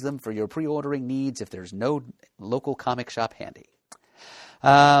month. Use them for your pre-ordering needs if there's no local comic shop handy.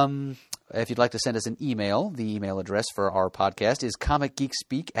 If you'd like to send us an email, the email address for our podcast is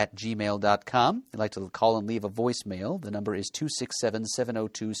comicgeekspeak@gmail.com. If you'd like to call and leave a voicemail, the number is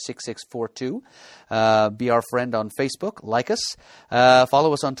 267-702-6642. Be our friend on Facebook. Like us.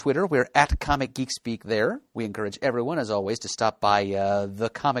 Follow us on Twitter. We're at Comic Geek Speak there. We encourage everyone, as always, to stop by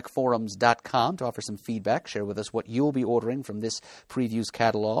thecomicforums.com to offer some feedback. Share with us what you'll be ordering from this previews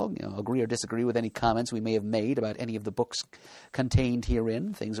catalog. Agree or disagree with any comments we may have made about any of the books contained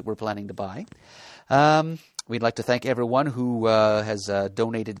herein, things that we're planning to buy. We'd like to thank everyone who has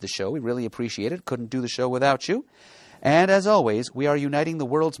donated to the show. We really appreciate it. Couldn't do the show without you. And as always, we are uniting the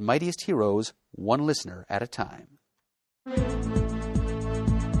world's mightiest heroes, one listener at a time.